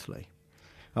Art Monthly.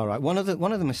 All right. One of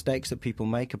the mistakes that people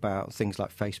make about things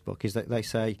like Facebook is that they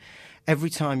say every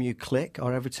time you click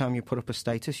or every time you put up a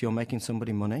status, you're making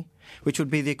somebody money, which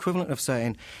would be the equivalent of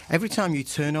saying every time you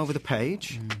turn over the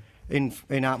page in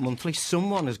Art Monthly,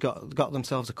 someone has got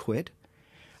themselves a quid,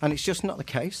 and it's just not the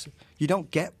case. You don't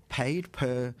get paid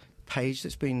per page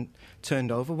that's been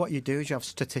turned over. What you do is you have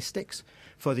statistics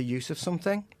for the use of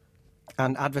something,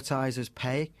 and advertisers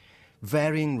pay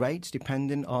varying rates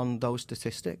depending on those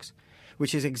statistics,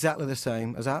 which is exactly the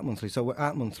same as Art Monthly. So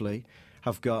Art Monthly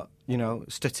have got,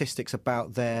 statistics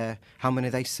about how many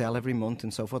they sell every month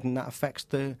and so forth, and that affects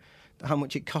how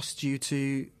much it costs you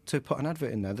to put an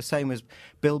advert in there. The same as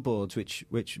billboards,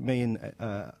 which me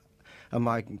and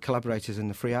my collaborators in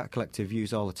the Free Art Collective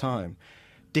use all the time.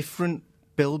 Different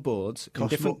billboards on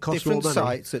different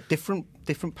sites at different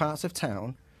parts of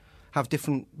town have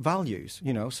different values,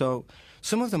 So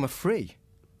some of them are free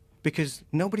because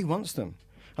nobody wants them.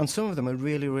 And some of them are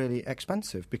really, really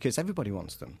expensive because everybody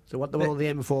wants them. So what the one on the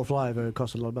M4 flyover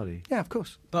costs a lot of money? Yeah, of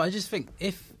course. But I just think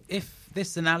if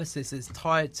this analysis is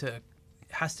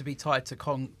has to be tied to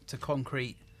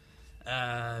concrete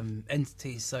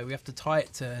entities, so we have to tie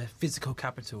it to physical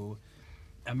capital,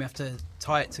 and we have to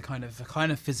tie it to kind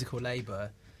of physical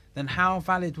labour, then how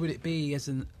valid would it be as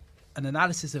an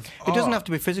analysis of art? It doesn't have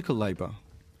to be physical labour.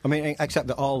 I mean, except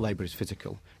that all labour is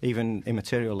physical. Even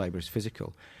immaterial labour is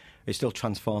physical. It still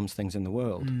transforms things in the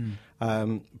world.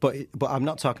 But I'm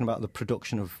not talking about the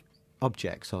production of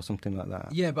objects or something like that.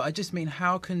 Yeah, but I just mean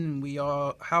how can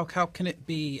it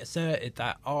be asserted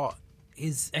that art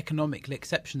is economically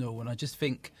exceptional? And I just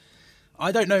think,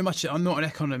 I don't know much. I'm not an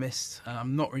economist.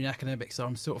 I'm not really academic, so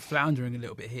I'm sort of floundering a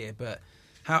little bit here. But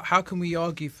how can we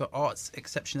argue for art's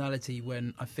exceptionality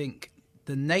when I think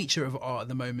the nature of art at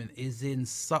the moment is in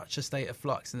such a state of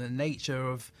flux, and the nature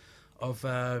of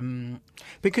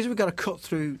because we've got to cut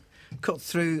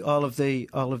through all of the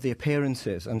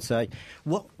appearances and say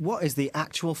what is the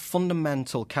actual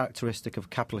fundamental characteristic of a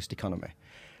capitalist economy,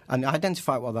 and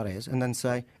identify what that is, and then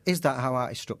say, is that how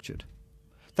art is structured?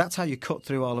 That's how you cut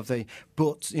through all of the.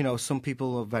 But some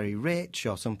people are very rich,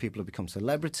 or some people have become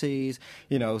celebrities.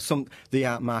 The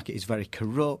art market is very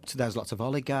corrupt. There's lots of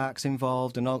oligarchs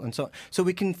involved, and so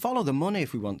we can follow the money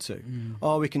if we want to,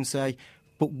 or we can say,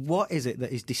 but what is it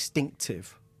that is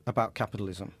distinctive about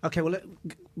capitalism? Okay, well,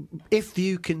 if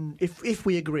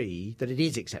we agree that it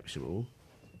is exceptional,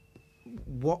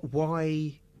 what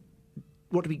do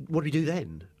we do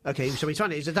then? Okay, so we're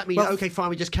trying to. Does that mean okay, fine,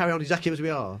 we just carry on exactly as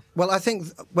we are? Well, I think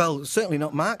certainly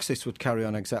not Marxists would carry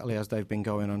on exactly as they've been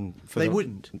going on. They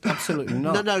wouldn't. Absolutely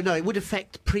not. No. It would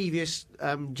affect previous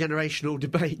generational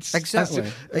debates.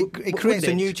 Exactly. It creates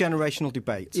a new generational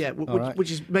debate. Yeah, which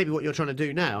is maybe what you're trying to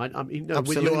do now.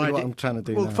 Absolutely what I'm trying to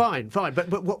do now. Well, fine.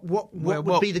 But what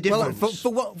would be the difference?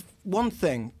 Well, one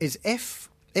thing is if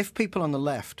people on the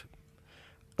left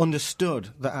understood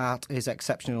that art is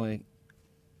exceptional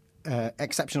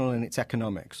in its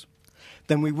economics,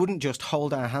 then we wouldn't just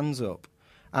hold our hands up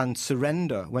and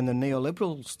surrender when the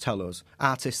neoliberals tell us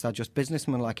artists are just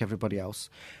businessmen like everybody else.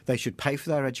 They should pay for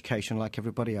their education like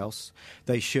everybody else.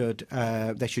 They should,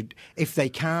 if they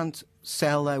can't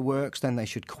sell their works, then they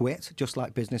should quit, just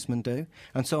like businessmen do,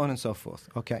 and so on and so forth.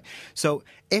 Okay, so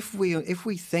if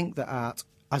we think that art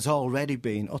has already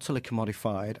been utterly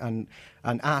commodified and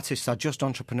artists are just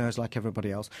entrepreneurs like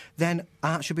everybody else, then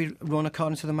art should be run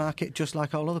according to the market just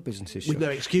like all other businesses should. With no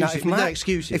excuses. Now, no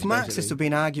excuses. If Marxists have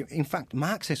been arguing... In fact,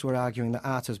 Marxists were arguing that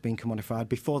art has been commodified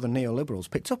before the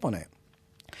neoliberals picked up on it.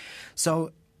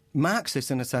 So Marxists,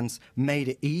 in a sense, made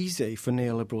it easy for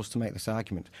neoliberals to make this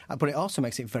argument. But it also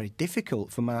makes it very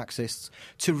difficult for Marxists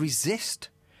to resist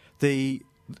the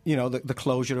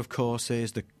closure of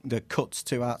courses, the cuts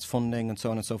to arts funding, and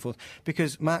so on and so forth,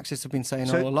 because Marxists have been saying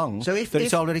all along that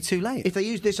it's already too late. If they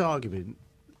use this argument,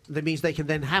 that means they can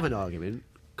then have an argument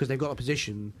because they've got a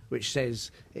position which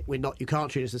says you can't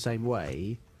treat us the same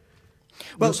way.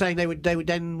 Well, you're saying they would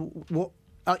then what?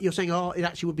 You're saying it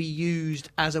actually would be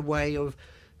used as a way of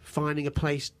finding a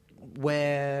place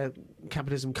where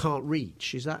capitalism can't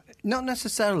reach. Is that not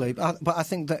necessarily? But I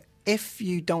think that if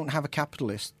you don't have a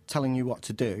capitalist telling you what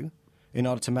to do in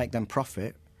order to make them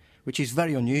profit, which is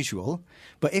very unusual,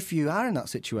 but if you are in that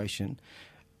situation,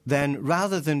 then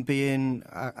rather than being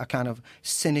a kind of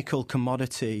cynical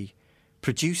commodity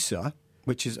producer,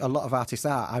 which is a lot of artists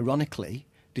are, ironically,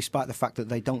 despite the fact that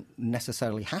they don't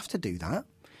necessarily have to do that,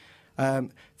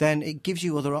 then it gives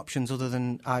you other options other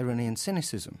than irony and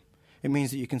cynicism. It means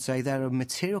that you can say there are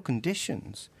material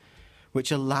conditions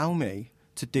which allow me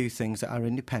to do things that are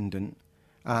independent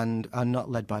and are not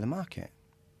led by the market.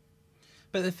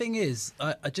 But the thing is,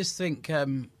 I just think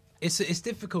it's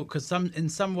difficult because in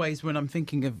some ways when I'm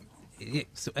thinking of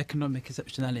economic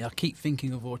exceptionality, I keep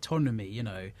thinking of autonomy, you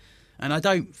know, and I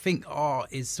don't think art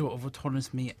is sort of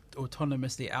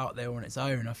autonomously out there on its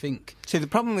own. I think. See, the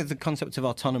problem with the concept of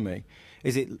autonomy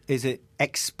is it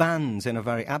expands in a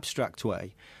very abstract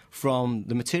way from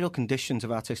the material conditions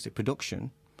of artistic production,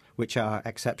 which are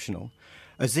exceptional,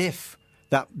 as if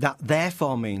that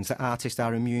therefore means that artists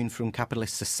are immune from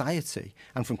capitalist society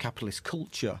and from capitalist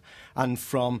culture and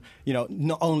from, you know,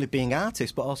 not only being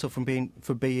artists but also from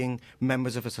being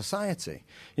members of a society.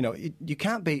 You know, you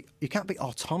can't be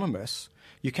autonomous.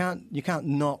 You can't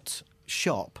not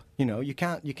shop. You know, you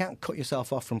can't cut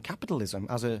yourself off from capitalism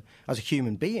as a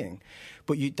human being,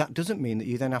 but that doesn't mean that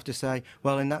you then have to say,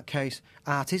 well, in that case,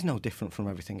 art is no different from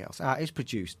everything else. Art is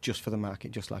produced just for the market,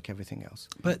 just like everything else.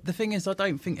 But the thing is, I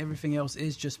don't think everything else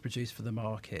is just produced for the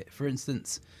market. For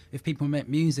instance, if people make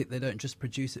music, they don't just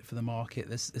produce it for the market.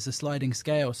 There's a sliding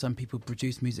scale. Some people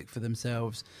produce music for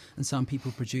themselves, and some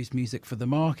people produce music for the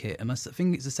market. And I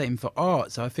think it's the same for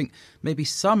art. So I think maybe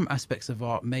some aspects of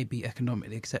art may be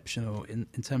economically exceptional in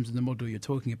terms of the model you're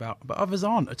talking about, but others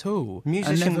aren't at all.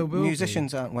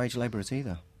 Musicians aren't wage labourers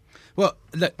either. Well,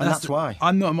 look, that's why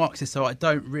I'm not a Marxist, so I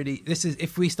don't really. This is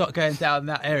if we start going down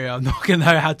that area, I'm not going to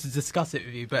know how to discuss it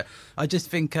with you. But I just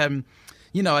think,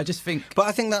 you know, But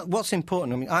I think that what's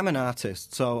important. I mean, I'm an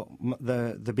artist, so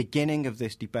the beginning of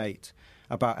this debate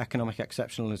about economic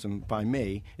exceptionalism by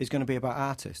me is going to be about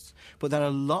artists. But there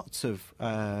are lots of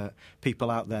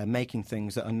people out there making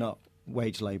things that are not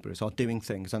wage labourers, or doing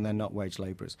things and they're not wage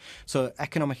labourers. So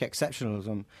economic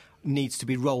exceptionalism needs to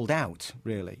be rolled out,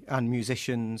 really, and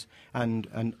musicians and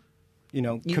you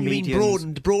know, comedians. You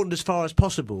mean broadened as far as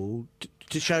possible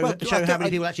to show how many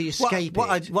people actually escape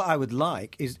it? What I would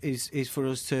like is for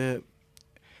us to,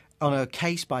 on a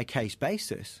case by case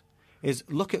basis, is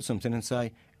look at something and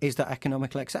say, is that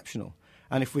economically exceptional?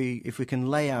 And if we can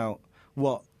lay out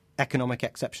what economic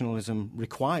exceptionalism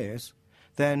requires,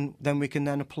 then we can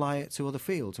then apply it to other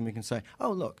fields, and we can say,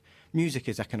 oh, look, music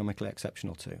is economically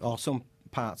exceptional too, or some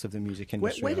parts of the music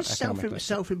industry. Where does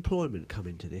self-employment come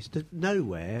into this?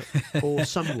 Nowhere or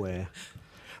somewhere?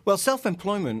 Well,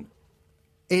 self-employment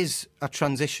is a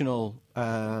transitional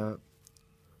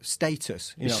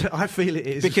status. You know, I feel it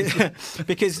is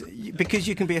because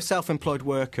you can be a self-employed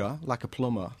worker, like a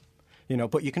plumber, you know,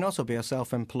 but you can also be a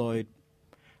self-employed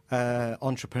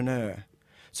entrepreneur.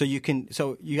 So you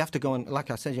have to go on, like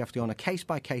I said, you have to go on a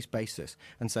case-by-case basis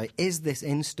and say, is this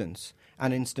instance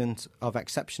an instance of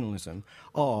exceptionalism,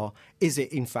 or is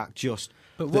it in fact just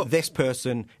that this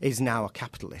person is now a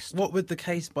capitalist? What would the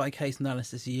case-by-case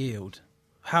analysis yield?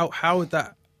 How would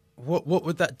that? What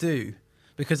would that do?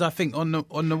 Because I think on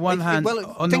the one hand,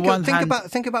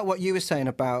 think about what you were saying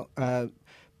about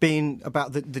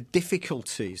the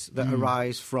difficulties that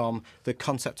arise from the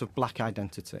concept of black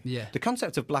identity. Yeah. The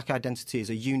concept of black identity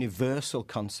is a universal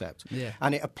concept, yeah.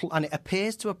 and it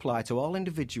appears to apply to all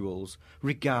individuals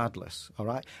regardless. All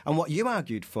right, and what you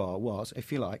argued for was,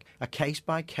 if you like, a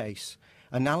case-by-case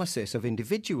analysis of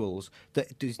individuals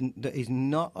that is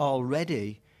not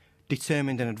already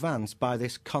determined in advance by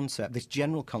this concept, this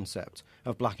general concept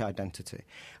of black identity.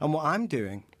 And what I'm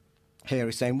doing here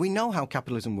is saying, we know how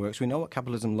capitalism works, we know what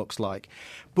capitalism looks like,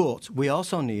 but we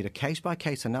also need a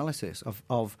case-by-case analysis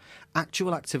of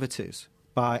actual activities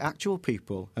by actual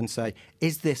people and say,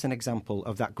 is this an example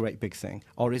of that great big thing,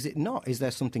 or is it not? Is there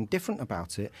something different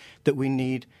about it that we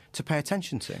need to pay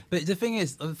attention to? But the thing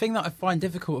that I find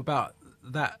difficult about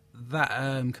that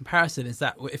comparison is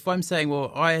that if I'm saying,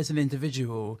 well, I as an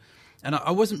individual, and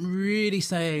I wasn't really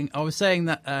saying, I was saying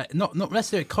that not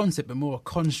necessarily a concept, but more a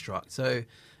construct. So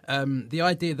the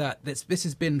idea that this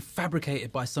has been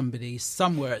fabricated by somebody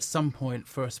somewhere at some point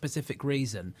for a specific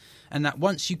reason, and that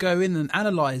once you go in and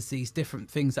analyse these different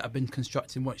things that have been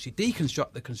constructed, once you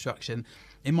deconstruct the construction,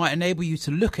 it might enable you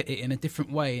to look at it in a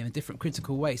different way, in a different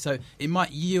critical way. So it might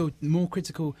yield more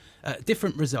critical,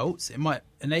 different results. It might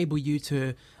enable you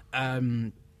to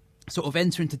sort of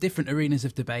enter into different arenas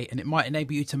of debate, and it might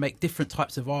enable you to make different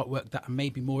types of artwork that are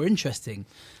maybe more interesting,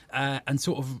 and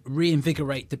sort of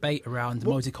reinvigorate debate around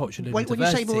multiculturalism. When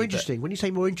you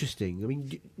say more interesting, I mean,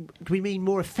 do we mean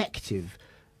more effective?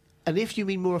 And if you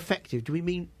mean more effective, do we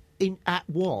mean at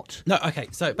what? No, okay.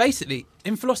 So basically,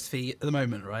 in philosophy at the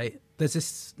moment, right, there's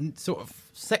this sort of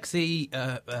sexy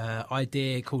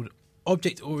idea called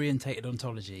object-orientated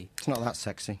ontology. It's not that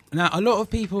sexy. Now, a lot of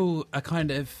people are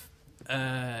kind of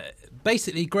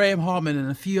basically, Graham Harman and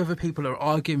a few other people are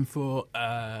arguing for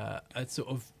a sort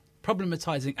of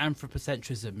problematizing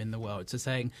anthropocentrism in the world. So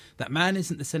saying that man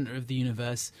isn't the center of the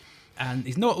universe, and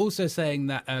he's not also saying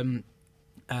that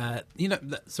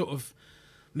that sort of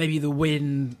maybe the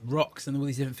wind, rocks, and all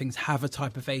these different things have a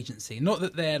type of agency. Not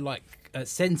that they're like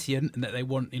sentient and that they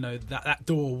want, that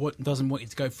door doesn't want you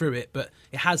to go through it, but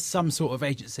it has some sort of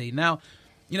agency. Now,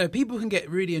 people can get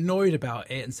really annoyed about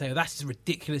it and say, oh, that's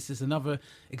ridiculous. It's another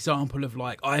example of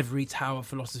like ivory tower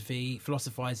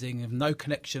philosophizing of no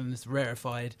connection, it's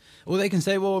rarefied. Or they can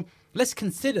say, well, let's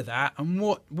consider that, and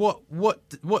what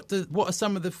are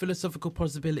some of the philosophical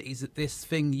possibilities that this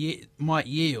thing might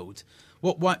yield?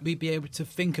 What might we be able to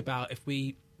think about if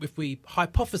we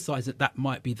hypothesize that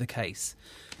might be the case?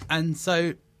 And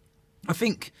so I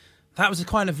think that was a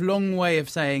kind of long way of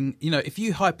saying, if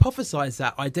you hypothesize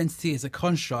that identity as a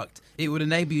construct, it would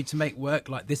enable you to make work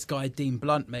like this guy Dean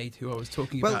Blunt made, who I was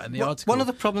talking about in the article. One of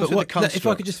the problems with the construct... If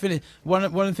I could just finish, one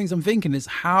of the things I'm thinking is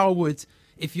how would...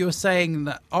 If you're saying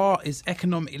that art is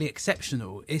economically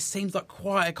exceptional, it seems like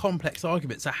quite a complex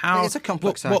argument. So how... It's a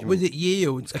complex argument. What would it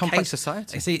yield? It's a complex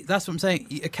society. See, that's what I'm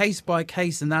saying. A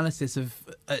case-by-case analysis of...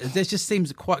 this just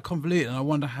seems quite convoluted, and I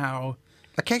wonder how...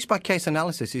 A case-by-case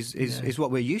analysis is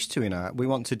what we're used to in art. We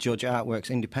want to judge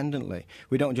artworks independently.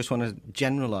 We don't just want to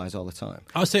generalise all the time.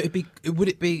 Oh, so would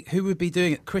it be who would be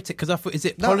doing it? Critic? Because I thought, is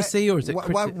it policy or is it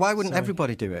critic? Why wouldn't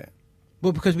everybody do it?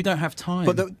 Well, because we don't have time.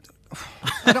 But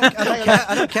I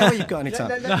don't care whether you've got any time.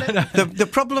 The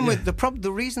problem with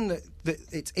the reason that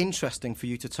it's interesting for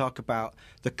you to talk about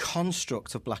the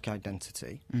construct of black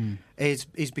identity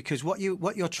is because what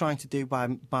you're trying to do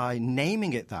by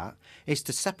naming it that is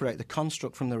to separate the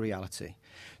construct from the reality.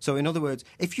 So in other words,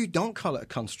 if you don't call it a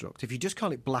construct, if you just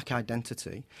call it black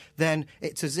identity, then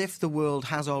it's as if the world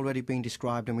has already been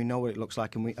described and we know what it looks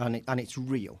like and it's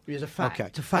real. It's a fact. Okay.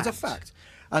 It's a fact. It's a fact.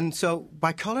 And so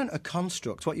by calling it a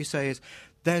construct, what you say is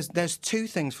there's two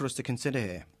things for us to consider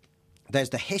here. There's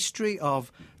the history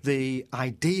of the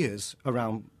ideas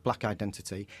around black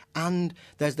identity, and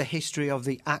there's the history of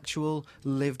the actual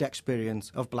lived experience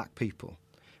of black people.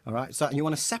 All right, so you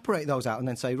want to separate those out and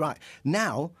then say, right,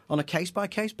 now on a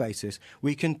case-by-case basis,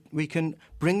 we can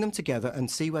bring them together and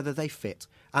see whether they fit.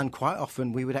 And quite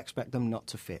often, we would expect them not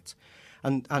to fit.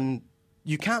 And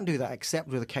you can't do that except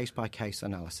with a case-by-case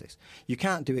analysis. You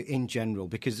can't do it in general,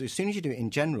 because as soon as you do it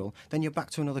in general, then you're back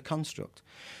to another construct.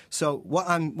 So what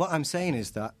I'm saying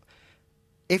is that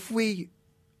if we,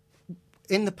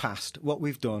 in the past, what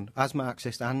we've done as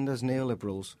Marxists and as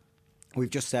neoliberals, we've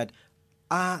just said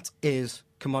art is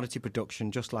commodity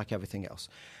production just like everything else.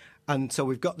 And so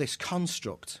we've got this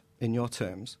construct, in your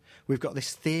terms, we've got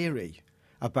this theory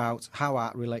about how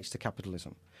art relates to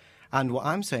capitalism. And what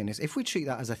I'm saying is, if we treat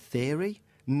that as a theory,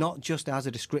 not just as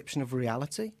a description of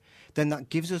reality, then that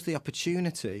gives us the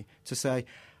opportunity to say,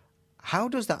 how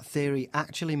does that theory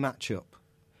actually match up?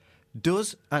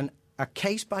 Does a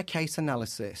case-by-case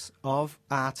analysis of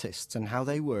artists and how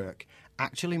they work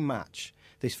actually match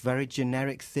this very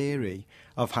generic theory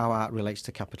of how art relates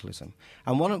to capitalism?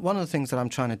 And one of the things that I'm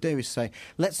trying to do is say,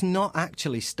 let's not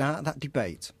actually start that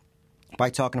debate by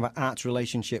talking about art's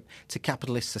relationship to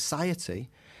capitalist society.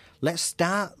 Let's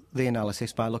start the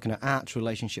analysis by looking at art's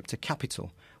relationship to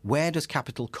capital. Where does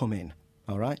capital come in?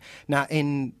 All right. Now,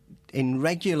 in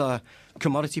regular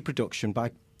commodity production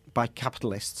by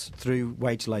capitalists through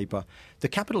wage labour, the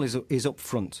capital is up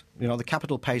front. The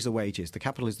capital pays the wages. The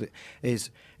capital is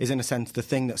in a sense the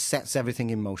thing that sets everything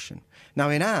in motion. Now,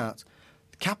 in art,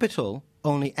 capital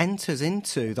only enters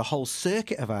into the whole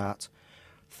circuit of art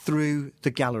through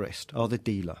the gallerist or the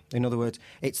dealer. In other words,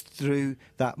 it's through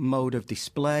that mode of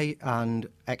display and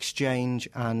exchange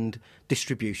and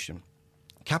distribution.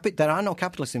 There are no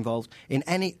capitalists involved in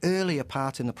any earlier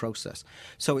part in the process.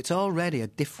 So it's already a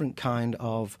different kind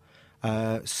of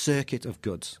circuit of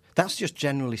goods. That's just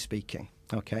generally speaking.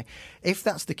 Okay, if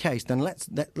that's the case, then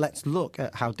let's look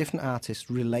at how different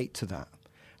artists relate to that,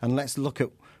 and let's look at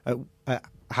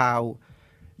how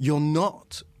you're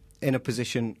not in a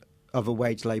position of a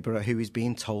wage labourer who is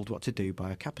being told what to do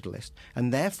by a capitalist,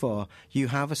 and therefore you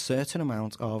have a certain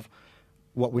amount of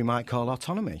what we might call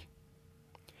autonomy.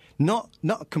 Not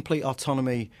complete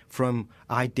autonomy from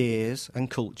ideas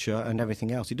and culture and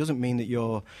everything else. It doesn't mean that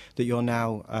you're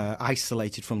now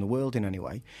isolated from the world in any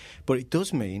way, but it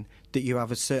does mean that you have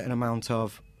a certain amount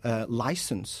of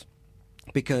license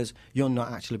because you're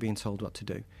not actually being told what to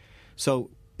do. So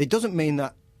it doesn't mean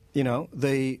that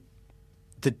the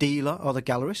dealer or the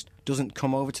gallerist doesn't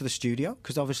come over to the studio,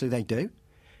 because obviously they do.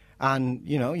 And,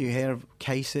 you hear of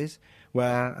cases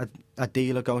where a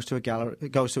dealer goes to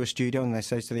a studio and they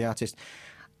say to the artist,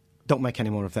 don't make any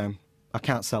more of them. I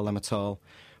can't sell them at all.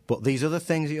 But these other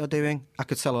things that you're doing, I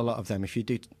could sell a lot of them. If you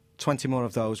do 20 more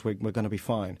of those, we're going to be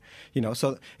fine.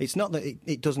 So it's not that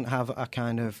it doesn't have a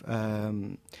kind of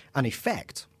an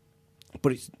effect.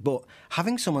 But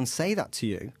having someone say that to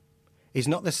you is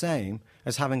not the same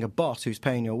as having a boss who's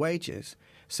paying your wages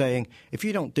saying, if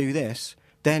you don't do this,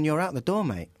 then you're out the door,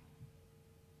 mate.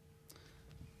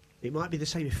 It might be the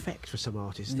same effect for some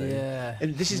artists, though. Yeah.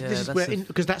 And this is Yeah, where,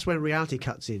 because that's where reality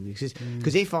cuts in.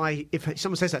 Because if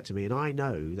someone says that to me and I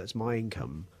know that's my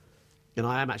income, and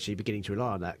I am actually beginning to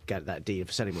rely on that deal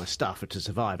for selling my stuff to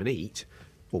survive and eat,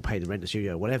 or pay the rent, the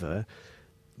studio, or whatever,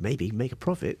 maybe make a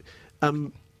profit,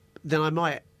 then I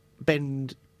might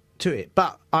bend to it.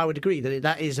 But I would agree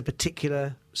that is a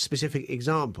particular specific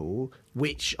example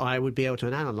which I would be able to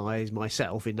analyse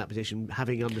myself in that position,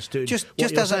 having understood what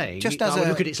you're saying. I would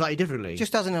look at it slightly differently.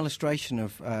 Just as an illustration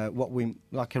of what we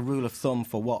like, a rule of thumb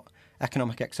for what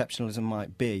economic exceptionalism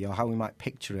might be, or how we might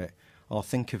picture it or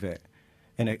think of it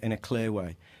in a clear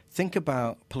way. Think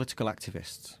about political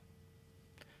activists.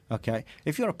 Okay,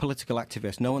 if you're a political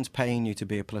activist, no one's paying you to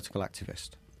be a political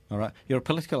activist. All right, you're a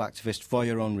political activist for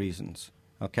your own reasons.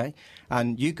 Okay,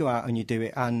 and you go out and you do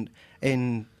it, and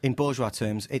in bourgeois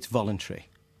terms, it's voluntary.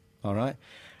 All right,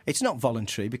 it's not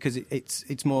voluntary because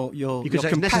it's more you're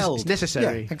compelled. It's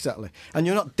necessary. Yeah, exactly, and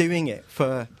you're not doing it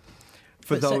for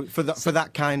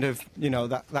that kind of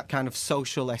that kind of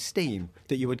social esteem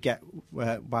that you would get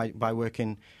by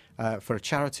working for a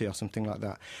charity or something like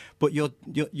that. But you're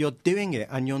doing it,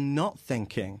 and you're not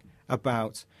thinking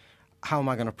about how am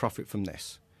I going to profit from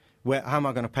this. How am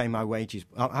I going to pay my wages?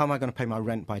 How am I going to pay my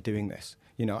rent by doing this?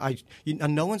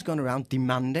 And no one's gone around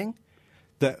demanding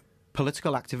that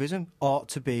political activism ought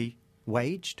to be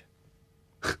waged.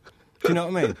 Do you know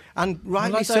what I mean? And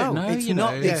rightly so.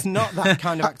 It's not that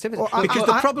kind of activity. Because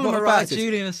the problem arises. What about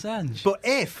Julian Assange? But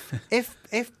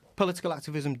if political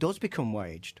activism does become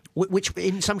waged, which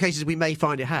in some cases we may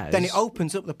find it has, then it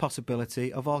opens up the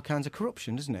possibility of all kinds of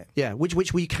corruption, doesn't it? Yeah,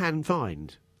 which we can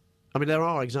find. I mean, there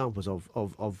are examples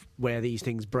of where these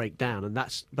things break down, and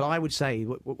that's. But I would say,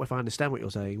 if I understand what you're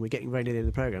saying, we're getting very near the end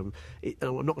of the programme. And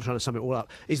I'm not trying to sum it all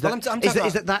up.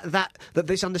 That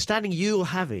this understanding you're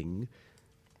having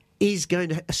is going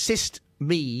to assist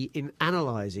me in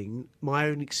analysing my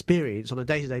own experience on a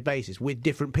day-to-day basis with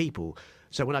different people.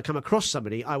 So when I come across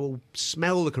somebody, I will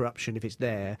smell the corruption if it's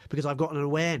there because I've got an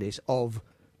awareness of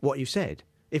what you said.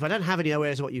 If I don't have any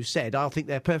awareness of what you said, I'll think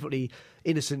they're perfectly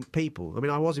innocent people. I mean,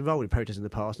 I was involved in protests in the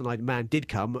past, and a man did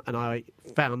come, and I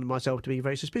found myself to be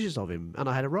very suspicious of him, and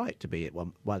I had a right to be at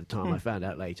one. By the time I found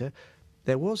out later,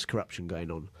 there was corruption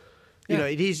going on. Yeah.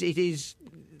 It is,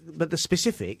 but the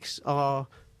specifics are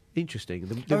interesting.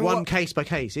 The case by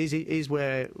case is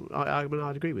where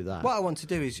I'd agree with that. What I want to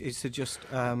do is to just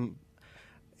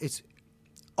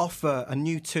offer a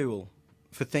new tool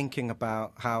for thinking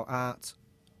about how art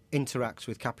interacts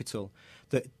with capital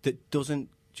that doesn't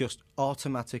just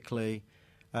automatically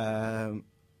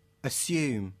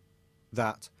assume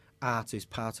that art is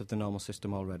part of the normal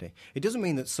system already. It doesn't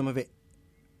mean that some of it,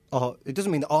 or it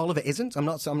doesn't mean that all of it isn't. I'm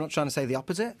not trying to say the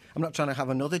opposite. I'm not trying to have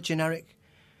another generic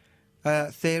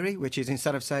theory, which is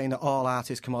instead of saying that all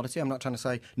art is commodity, I'm not trying to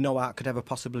say no art could ever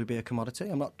possibly be a commodity.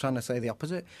 I'm not trying to say the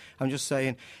opposite. I'm just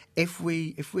saying if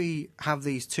we have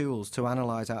these tools to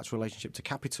analyse art's relationship to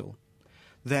capital,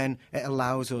 then it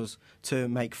allows us to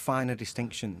make finer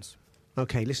distinctions.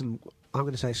 OK, listen, I'm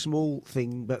going to say a small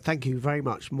thing, but thank you very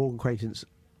much, Morgan Quaintance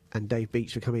and Dave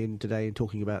Beach, for coming in today and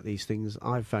talking about these things.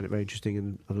 I've found it very interesting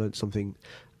and I've learnt something.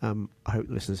 I hope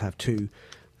the listeners have too.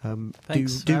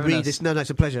 Thanks do for read us. this. No, it's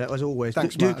a pleasure, as always.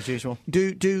 Thanks, Matt, as usual.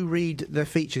 Do read the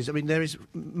features. I mean, there is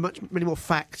many more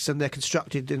facts, and they're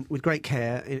constructed with great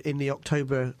care in the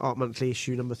October Art Monthly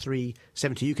issue number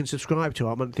 370. You can subscribe to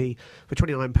Art Monthly for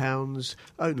 £29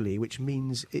 only, which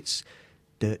means it's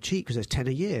dirt cheap because there's 10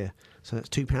 a year. So that's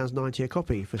 £2.90 a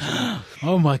copy for some.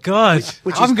 Oh my God!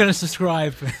 Which I'm going to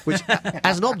subscribe. Which,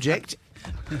 as an object,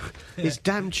 is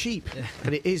damn cheap,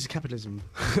 and it is capitalism.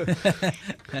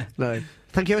 No.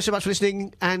 Thank you ever so much for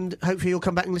listening, and hopefully you'll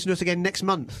come back and listen to us again next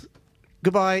month.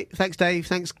 Goodbye. Thanks, Dave.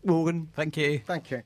 Thanks, Morgan. Thank you. Thank you.